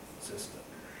CI system.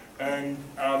 And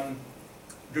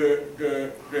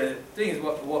the thing is,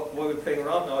 what we're playing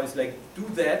around now is like do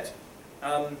that,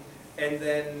 and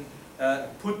then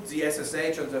put the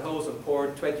SSH on the host on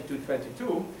port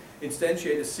 2222,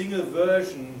 instantiate a single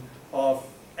version of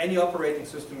any operating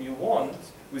system you want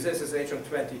with SSH on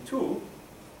 22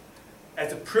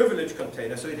 as a privileged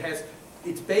container. So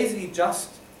it's basically just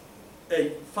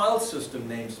a file system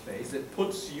namespace that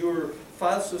puts your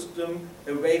file system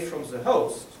away from the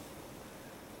host.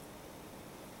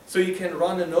 So you can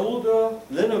run an older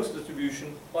Linux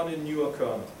distribution on a newer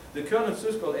kernel. The kernel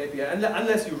syscall API,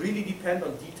 unless you really depend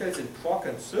on details in proc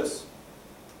and sys,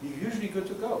 you're usually good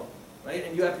to go, right?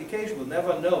 And your application will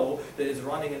never know that it's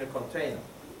running in a container,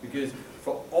 because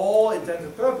for all intents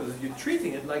and purposes, you're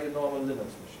treating it like a normal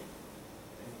Linux machine.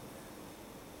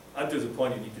 Okay? Until the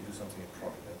point you need to do something in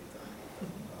proc every time,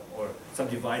 or some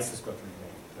devices got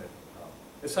renamed.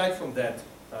 But aside from that,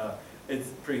 it's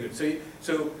pretty good.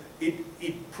 So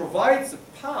it provides a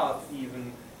path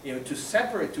even, to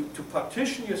separate, to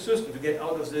partition your system, to get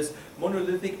out of this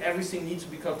monolithic, everything needs to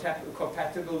be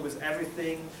compatible with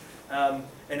everything,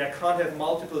 and I can't have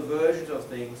multiple versions of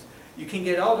things. You can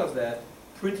get out of that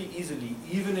pretty easily,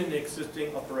 even in the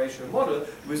existing operational model,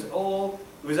 without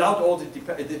all the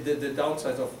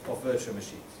downsides of virtual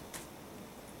machines.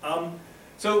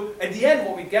 So at the end,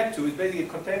 what we get to is basically a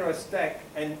containerized stack,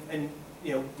 and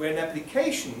where an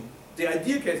application, the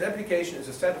ideal case application is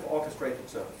a set of orchestrated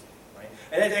services.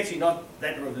 And that's actually not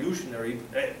that revolutionary.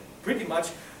 Pretty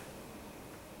much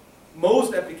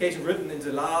most applications written in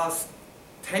the last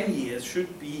 10 years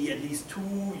should be at least 2,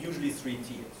 usually 3 tiers.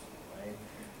 Right?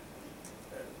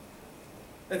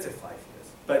 Let's say 5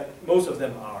 years. But most of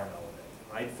them are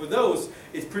nowadays. Right? For those,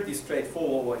 it's pretty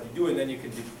straightforward what you do, and then you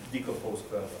can decompose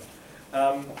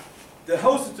further. The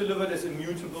host is delivered as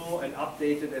immutable and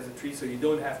updated as a tree, so you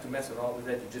don't have to mess around with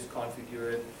that, you just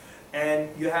configure it. And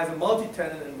you have a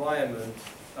multi-tenant environment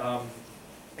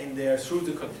in there through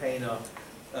the container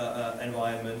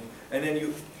environment, and then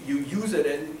you use it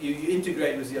and you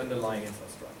integrate with the underlying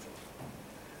infrastructure.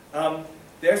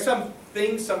 There are some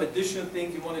additional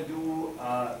things you want to do.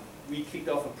 We kicked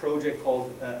off a project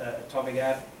called Atomic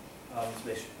App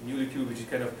 / Molecule, which is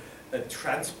kind of a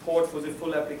transport for the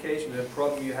full application. The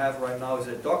problem you have right now is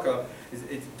that Docker is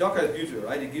beautiful,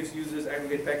 right? It gives users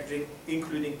aggregate packaging,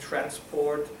 including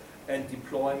transport and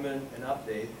deployment and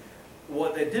update.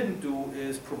 What they didn't do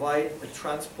is provide a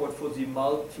transport for the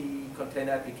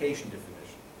multi-container application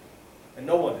definition. And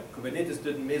no one did. Kubernetes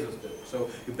didn't, Mesos did. So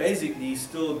you basically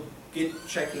still Git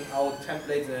checking out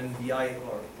templates and VI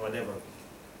or whatever.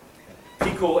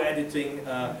 Pico editing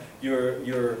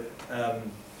your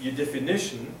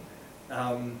definition.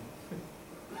 And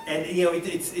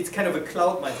it's kind of a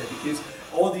cloud mindset, because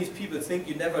all these people think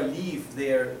you never leave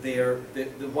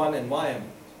the one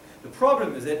environment. The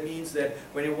problem is that means that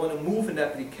when you want to move an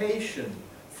application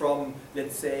from,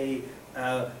 let's say,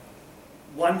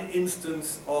 one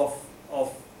instance of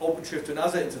OpenShift to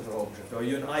another instance of OpenShift, or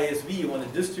you're an ISV, you want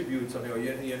to distribute something, or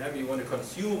you want to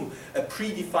consume a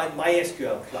predefined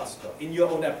MySQL cluster in your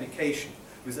own application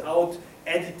without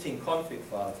editing config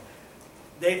files,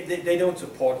 they don't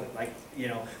support it. Like,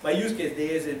 my use case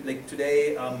there is like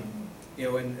today.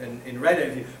 In Red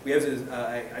Hat, we have this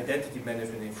identity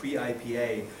management in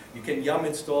FreeIPA. You can yum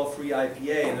install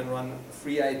FreeIPA and then run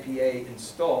FreeIPA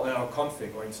install or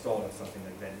config or install or something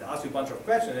like that. It asks you a bunch of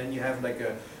questions, and you have like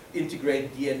a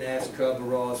integrate DNS,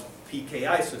 Kerberos,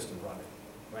 PKI system running,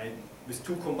 right? With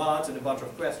 2 commands and a bunch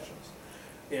of questions.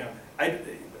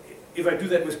 If I do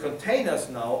that with containers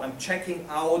now, I'm checking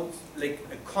out like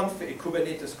a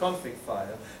Kubernetes config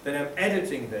file, then I'm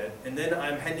editing that, and then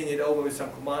I'm handing it over with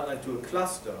some command line to a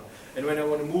cluster. And when I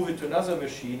want to move it to another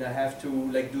machine, I have to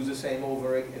like do the same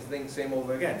over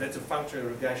again. That's a functional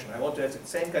regression. I want to have the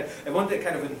same kind. I want that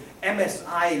kind of an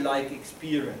MSI-like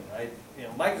experience, right?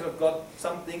 Microsoft got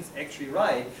some things actually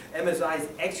right. MSI is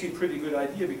actually a pretty good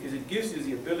idea, because it gives you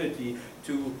the ability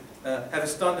to have a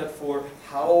standard for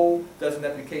how does an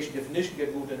application definition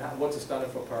get moved, and what's the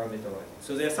standard for parameter writing.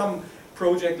 So there's some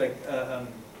project like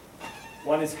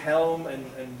one is Helm, and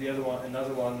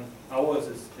another one, ours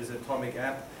is Atomic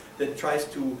App, that tries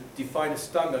to define a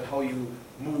standard how you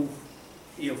move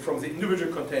from the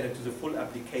individual container to the full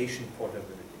application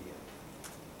portability.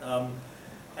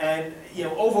 And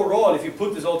overall, if you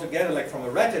put this all together, like from a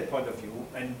Red Hat point of view,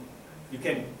 and you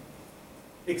can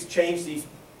exchange the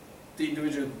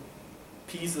individual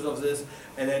pieces of this,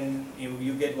 and then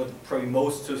you get what probably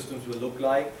most systems will look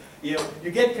like. You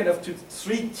get kind of to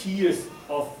 3 tiers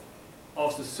of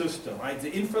the system, right?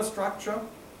 The infrastructure,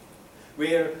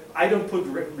 where I don't put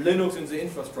Linux in the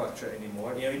infrastructure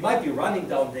anymore. You know, it might be running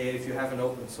down there if you have an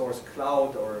open source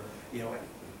cloud, or you know,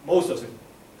 most of the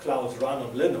clouds run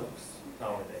on Linux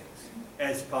nowadays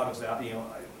as part of the, you know,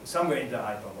 somewhere in the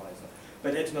hypervisor.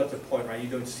 But that's not the point, right? You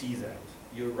don't see that.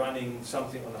 You're running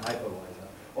something on a hypervisor,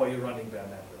 or you're running bare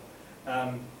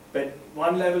metal. But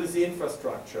one level is the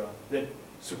infrastructure that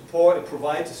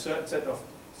provides a certain set of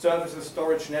services,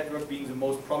 storage network being the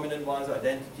most prominent ones,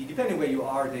 identity, depending where you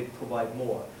are, they provide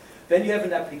more. Then you have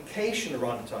an application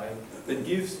runtime that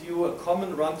gives you a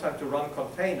common runtime to run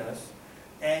containers,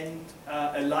 and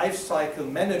a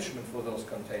lifecycle management for those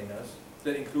containers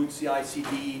that includes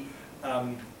CI/CD,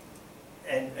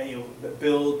 and you know,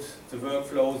 build, the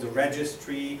workflow, the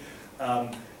registry.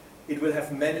 It will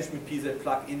have management pieces that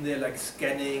plug in there, like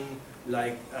scanning,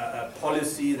 like a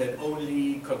policy that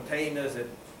only containers that,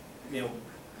 you know,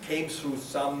 came through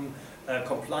some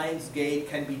compliance gate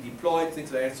can be deployed,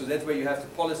 things like that. So that's where you have the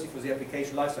policy for the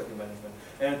application lifecycle management.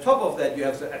 And on top of that, you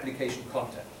have the application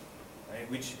content, right,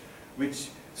 which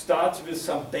starts with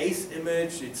some base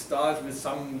image. It starts with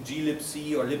some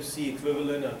glibc or libc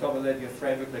equivalent. On top of that, you have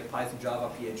framework like Python, Java,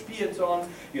 PHP, and so on.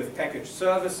 You have package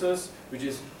services, which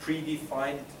is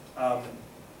predefined,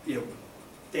 you know,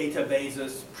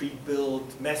 databases, pre-built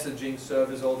messaging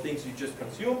service, all things you just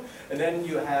consume. And then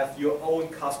you have your own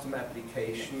custom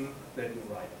application that you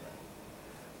write on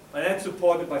that. And that's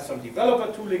supported by some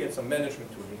developer tooling and some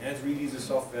management tooling. And it's really the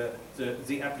software,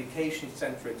 the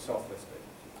application-centric software stack.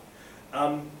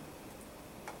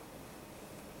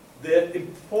 The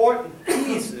important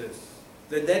piece is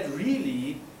that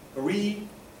really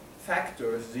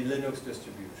refactors the Linux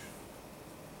distribution.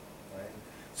 Right?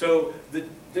 So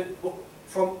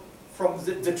from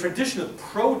the traditional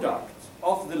product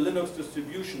of the Linux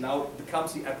distribution now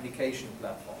becomes the application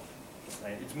platform.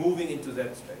 Right? It's moving into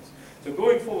that space. So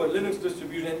going forward, Linux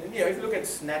distribution, and you know, if you look at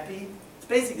Snappy, it's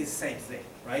basically the same thing,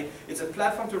 right? It's a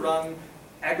platform to run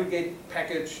aggregate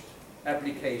packaged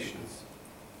applications.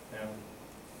 You know,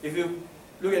 if you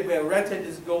look at where Red Hat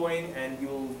is going, and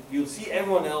you'll see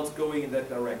everyone else going in that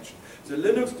direction. The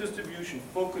Linux distribution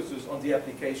focuses on the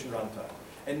application runtime.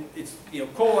 And it's, you know,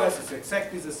 CoreOS is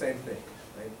exactly the same thing.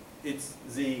 Right? It's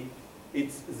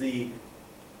the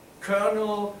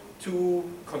kernel to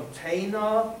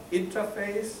container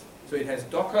interface. So it has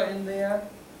Docker in there,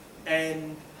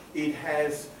 and it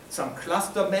has some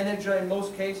cluster manager in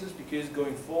most cases, because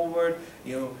going forward,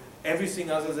 you know, everything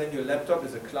other than your laptop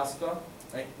is a cluster.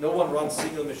 Right? No one runs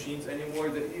single machines anymore.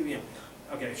 You know,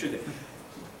 okay, should they?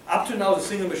 Up to now, the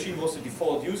single machine was the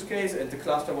default use case, and the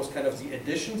cluster was kind of the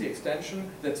addition, the extension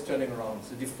that's turning around.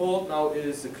 The default now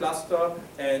is the cluster,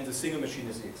 and the single machine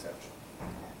is the exception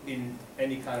in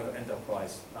any kind of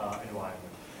enterprise environment.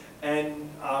 And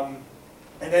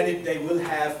then they will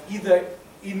have either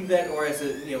in that, or as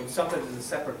a, you know, sometimes as a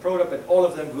separate product, but all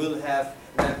of them will have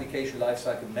an application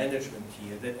lifecycle management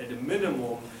tier that at a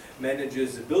minimum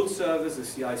manages the build service, the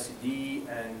CI/CD,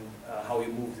 and how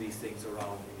you move these things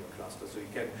around in your cluster. So you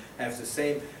can have the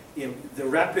same, you know, the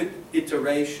rapid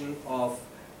iteration of,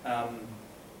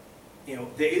 you know,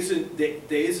 there is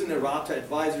an errata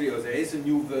advisory, or there is a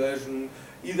new version,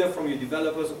 either from your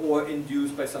developers or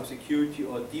induced by some security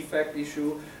or defect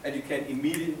issue, and you can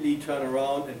immediately turn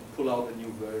around and pull out a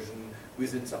new version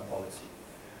within some policy.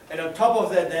 And on top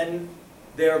of that, then,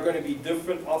 there are going to be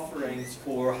different offerings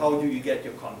for how do you get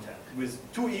your content. With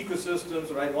two ecosystems,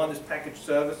 right? One is packaged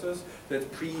services, that's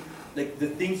like the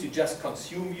things you just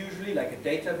consume usually, like a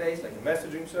database, like a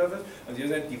messaging service. And the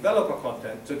other end, developer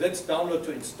content. So that's download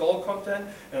to install content.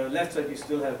 And on the left side, you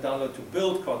still have download to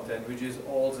build content, which is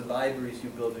all the libraries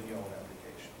you build in your own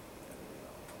application.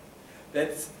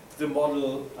 That's the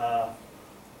model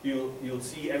you'll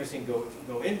see everything go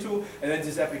into. And then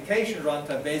this application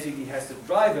runtime basically has the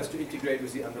drivers to integrate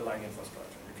with the underlying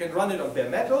infrastructure. You can run it on bare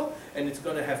metal, and it's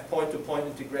going to have point-to-point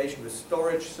integration with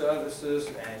storage services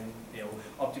and, you know,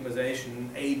 optimization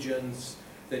agents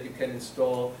that you can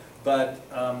install. But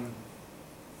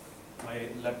my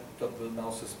laptop will now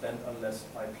suspend unless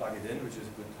I plug it in, which is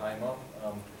a good timer.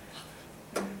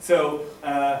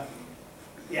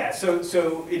 Yeah,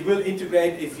 so it will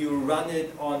integrate. If you run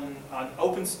it on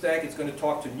OpenStack, it's going to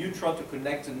talk to Neutron to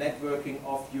connect the networking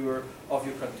of your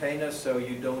containers, so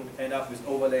you don't end up with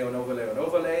overlay on overlay on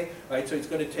overlay, right? So it's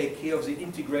going to take care of the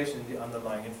integration in the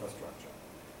underlying infrastructure.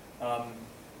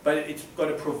 But it's going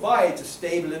to provide a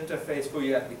stable interface for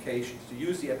your applications. To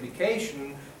use the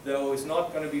application, though, is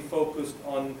not going to be focused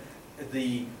on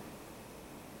the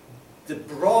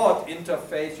broad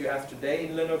interface you have today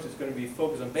in Linux. Is going to be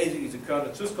focused on basically the kernel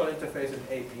syscall interface and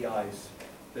APIs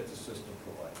that the system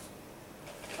provides.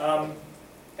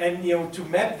 And to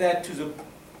map that to the,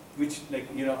 which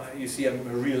you see I'm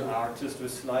a real artist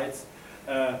with slides.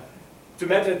 To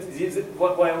map that,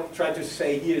 what I'm trying to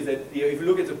say here is that if you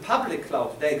look at the public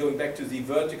cloud today, going back to the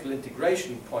vertical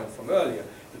integration point from earlier,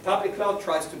 the public cloud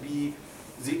tries to be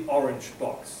the orange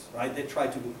box, right? They try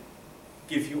to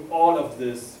give you all of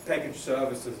this package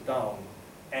services down,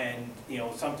 and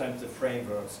sometimes the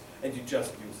frameworks, and you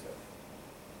just use them.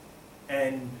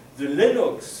 And the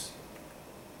Linux,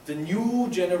 the new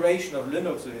generation of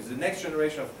Linux, the next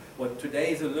generation of what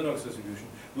today is a Linux distribution,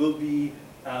 will be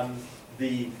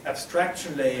the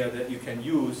abstraction layer that you can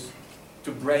use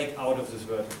to break out of this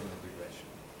vertical integration.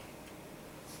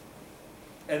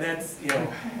 And that's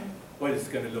what it's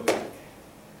going to look like.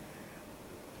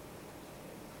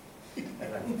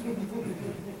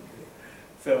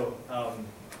 So, gotta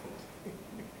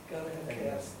have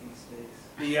cats these days.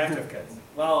 the active cats.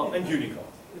 Well, and unicorns.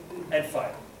 And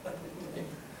fire.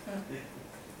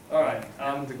 All right.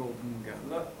 The golden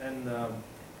gun. And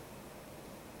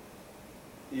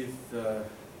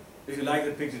if you like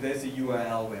the picture, there's the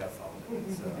URL where I found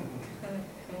it. So.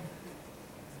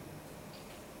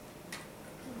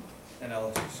 And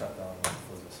I'll just shut down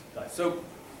for this slide. So,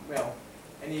 well,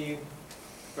 any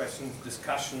questions,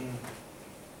 discussion?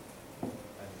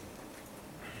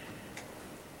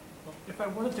 If I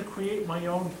wanted to create my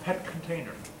own pet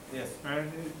container, Yes.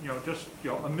 and just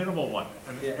a minimal one,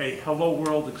 Yeah. a hello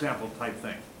world example type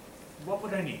thing, what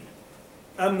would I need?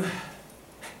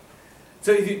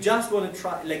 So if you just want to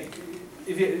try,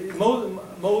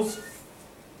 most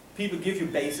people give you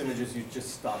base images you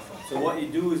just start from. So what you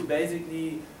do is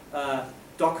basically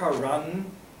Docker run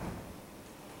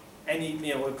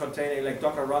any a container like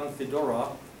Docker run Fedora,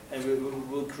 and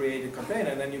we'll create a container,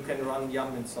 and then you can run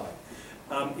yum inside.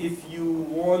 If you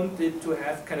wanted to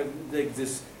have kind of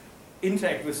this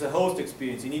interact with the host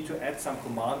experience, you need to add some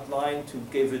command line to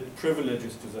give it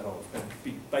privileges to the host. And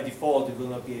by default, it will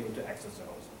not be able to access the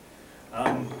host.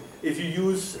 If you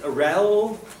use a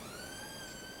rel,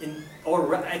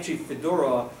 or actually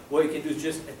Fedora, what you can do is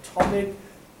just atomic,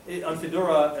 on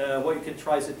Fedora, what you can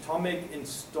try is atomic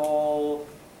install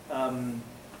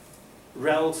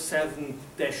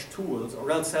rel7-tools, or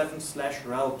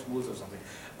rel7/rel tools or something.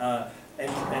 And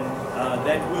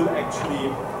that will actually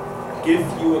give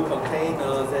you a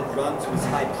container that runs with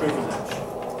high privilege.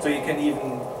 So you can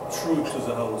even root to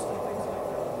the host and things like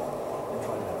that. And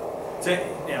try that out. So,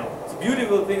 the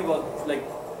beautiful thing about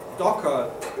Docker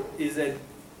is that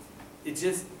it's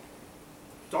just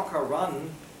Docker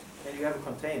run and you have a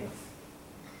container.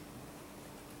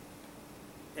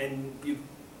 And you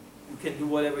can do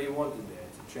whatever you want in there.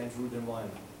 It's a change root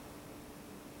environment.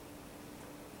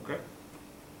 Okay.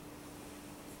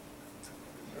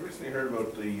 I recently heard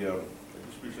about the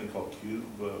distribution called Cube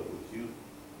with Cube.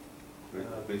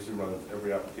 It basically runs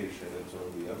every application in its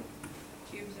own VM.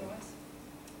 Cubes OS?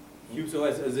 Cubes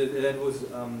OS, that was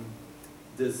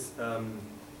this.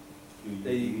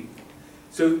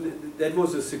 That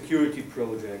was a security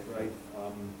project, right?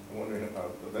 I'm wondering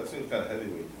how that seems kind of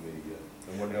heavyweight to me.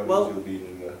 I'm wondering how Well, easy it would be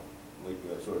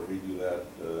to sort of redo that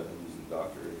and use the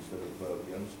Docker instead of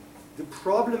VMs. The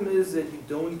problem is that you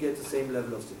don't get the same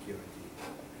level of security.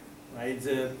 Right?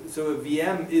 So a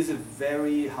VM is a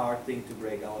very hard thing to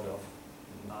break out of.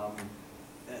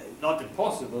 Not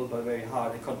impossible, but very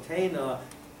hard. A container,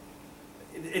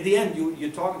 at the end,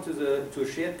 you're talking to a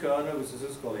shared kernel with a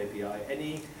syscall API.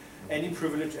 Any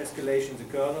privilege escalation to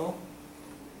kernel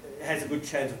has a good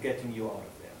chance of getting you out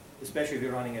of there, especially if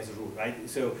you're running as a root, right?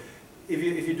 So if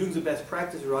you're doing the best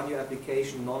practice, you run your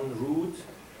application non-root.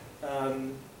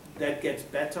 That gets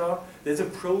better. There's a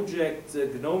project the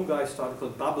GNOME guy started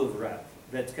called Bubble Wrap.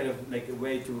 That's kind of like a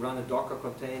way to run a Docker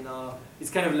container. It's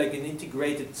kind of like an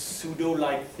integrated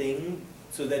pseudo-like thing,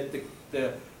 so that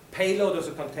the payload of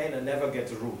the container never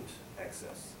gets root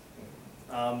access.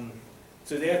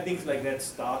 So there are things like that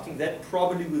starting. That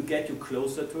probably will get you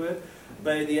closer to it.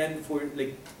 But at the end, for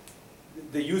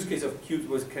the use case of Cubes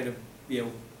was kind of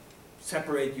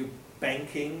separate your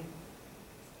banking.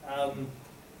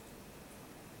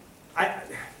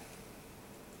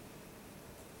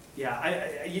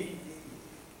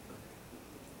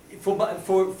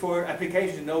 For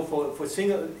applications, for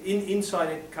single inside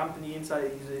a company, inside a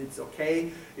user, it's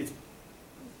okay.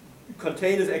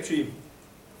 Containers actually, in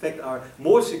fact, are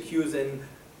more secure than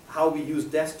how we use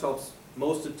desktops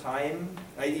most of the time.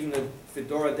 Right? Even a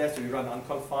Fedora desktop, you run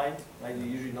unconfined. Right? You're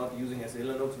usually not using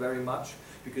Linux very much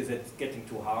because it's getting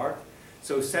too hard.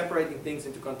 So separating things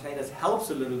into containers helps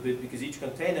a little bit because each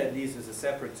container at least is a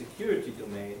separate security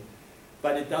domain,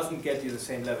 but it doesn't get you the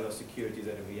same level of security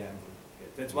that a VM would get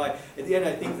it. That's why, at the end,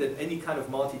 I think that any kind of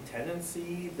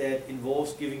multi-tenancy that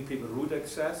involves giving people root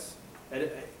access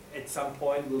at some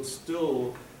point will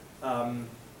still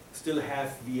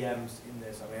have VMs in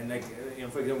this. I mean, like, you know,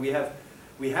 for example,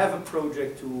 we have a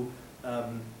project to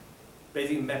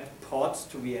basically map pods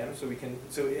to VMs, so we can,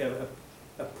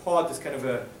 a pod is kind of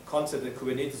a concept that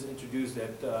Kubernetes introduced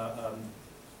that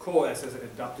CoreOS has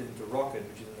adopted into Rocket,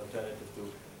 which is an alternative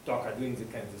to Docker, doing the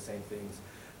kind of the same things,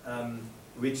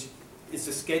 which is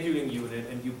a scheduling unit,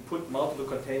 and you put multiple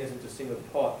containers into single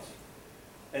pods.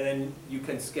 And then you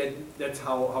can schedule, that's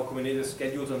how Kubernetes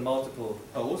schedules on multiple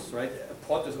hosts, right? A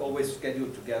pod is always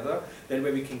scheduled together. That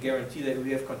way we can guarantee that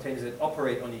we have containers that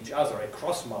operate on each other, like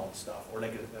cross-mount stuff, or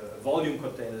like a volume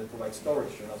container that provides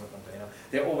storage to another container.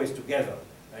 They're always together,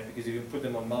 right? Because if you put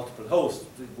them on multiple hosts,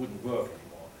 it wouldn't work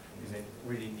anymore, because they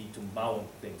really need to mount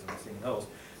things on the same host.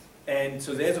 And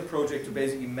so there's a project to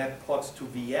basically map pods to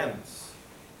VMs,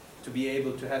 to be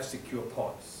able to have secure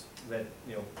pods that,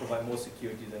 you know, provide more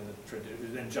security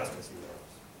than just as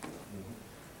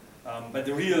but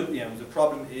the real, you know, the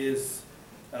problem is,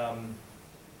 and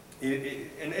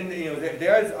you know,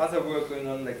 there is other work going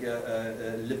on, like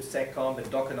libseccomp,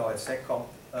 and Docker now has seccomp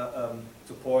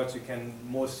supports. You can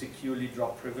more securely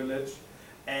drop privilege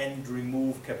and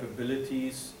remove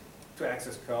capabilities to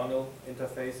access kernel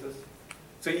interfaces.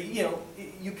 So you know,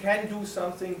 you can do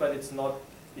something, but it's not.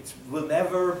 It will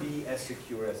never be as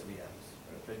secure as VMs.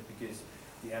 Because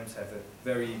VMs have a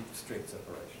very strict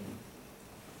separation.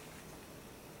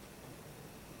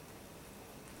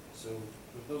 So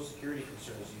with those security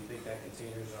concerns, do you think that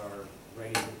containers are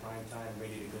ready for prime time,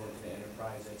 ready to go into the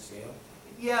enterprise at scale?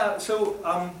 Yeah, so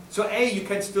you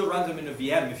can still run them in a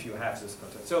VM if you have this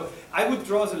concept. So I would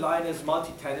draw the line as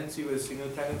multi-tenancy with single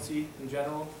tenancy in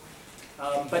general.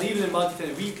 But even in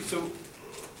multi-tenancy,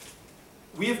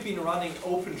 we have been running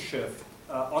OpenShift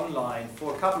online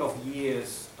for a couple of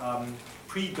years,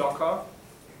 pre-Docker,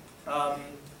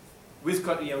 with,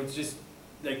 you know, it's just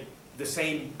like the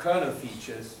same kernel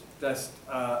features, just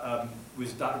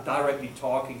with directly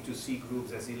talking to C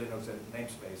groups, SE Linux, and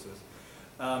namespaces,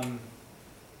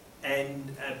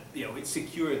 and you know, it's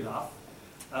secure enough.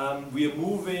 We are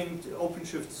moving to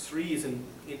OpenShift 3 is in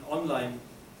online,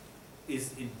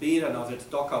 is in beta now. That's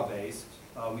Docker based.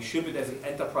 We ship it as an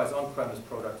enterprise on-premise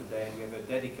product today, and we have a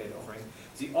dedicated offering.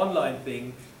 The online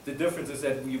thing, the difference is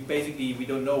that we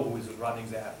don't know who is running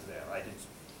the app there, right? It's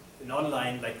an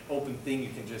online, like, open thing. You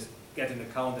can just get an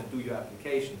account and do your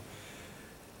application.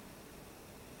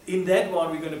 In that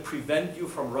one, we're going to prevent you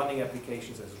from running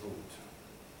applications as root.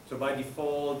 So by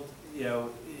default, you know,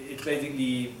 it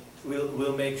basically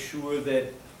will make sure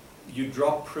that you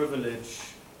drop privilege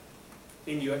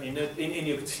in your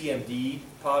CMD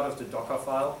part of the Docker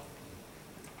file,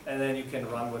 and then you can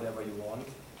run whatever you want.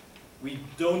 We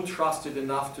don't trust it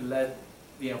enough to let,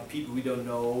 you know, people we don't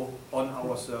know on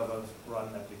our servers run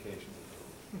applications.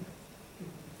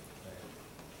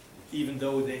 Even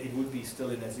though it would be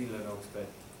still in SE Linux, but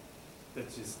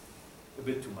that's just a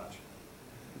bit too much.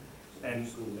 And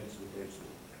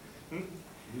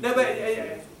no, but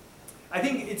I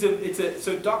think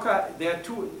so Docker, there are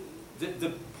two.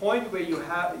 The point where you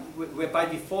have, where by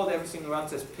default everything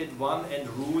runs as PID1 and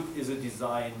root is a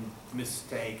design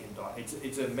mistake in Docker.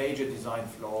 It's a major design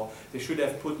flaw. They should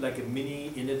have put like a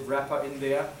mini init wrapper in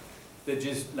there that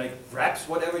just like wraps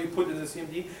whatever you put in the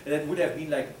CMD, and that would have been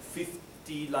like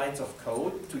 50 lines of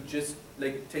code to just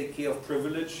like take care of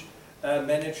privilege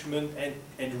management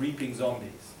and reaping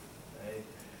zombies. Right?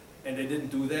 And they didn't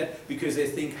do that because they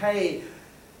think, hey,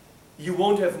 you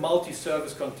won't have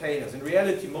multi-service containers. In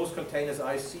reality, most containers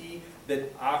I see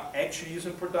that are actually used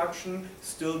in production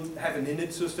still have an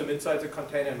init system inside the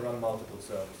container and run multiple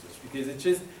services. Because it's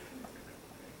just,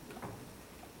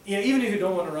 you know, even if you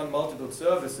don't want to run multiple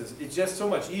services, it's just so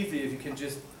much easier if you can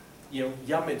just, you know,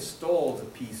 yum install the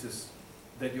pieces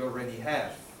that you already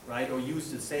have, right? Or use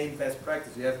the same best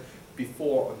practice you have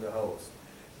before on the host.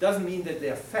 Doesn't mean that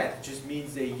they're fat, it just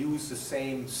means they use the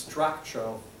same structure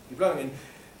of deployment.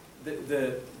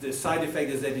 The side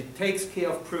effect is that it takes care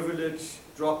of privilege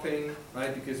dropping,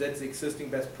 right, because that's the existing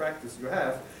best practice you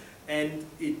have, and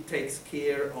it takes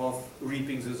care of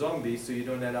reaping the zombies, so you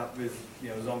don't end up with, you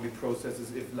know, zombie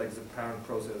processes if like the parent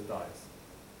process dies.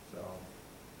 So.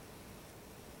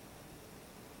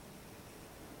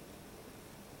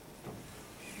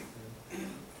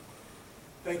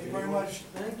 Thank you very much.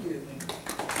 Thank you.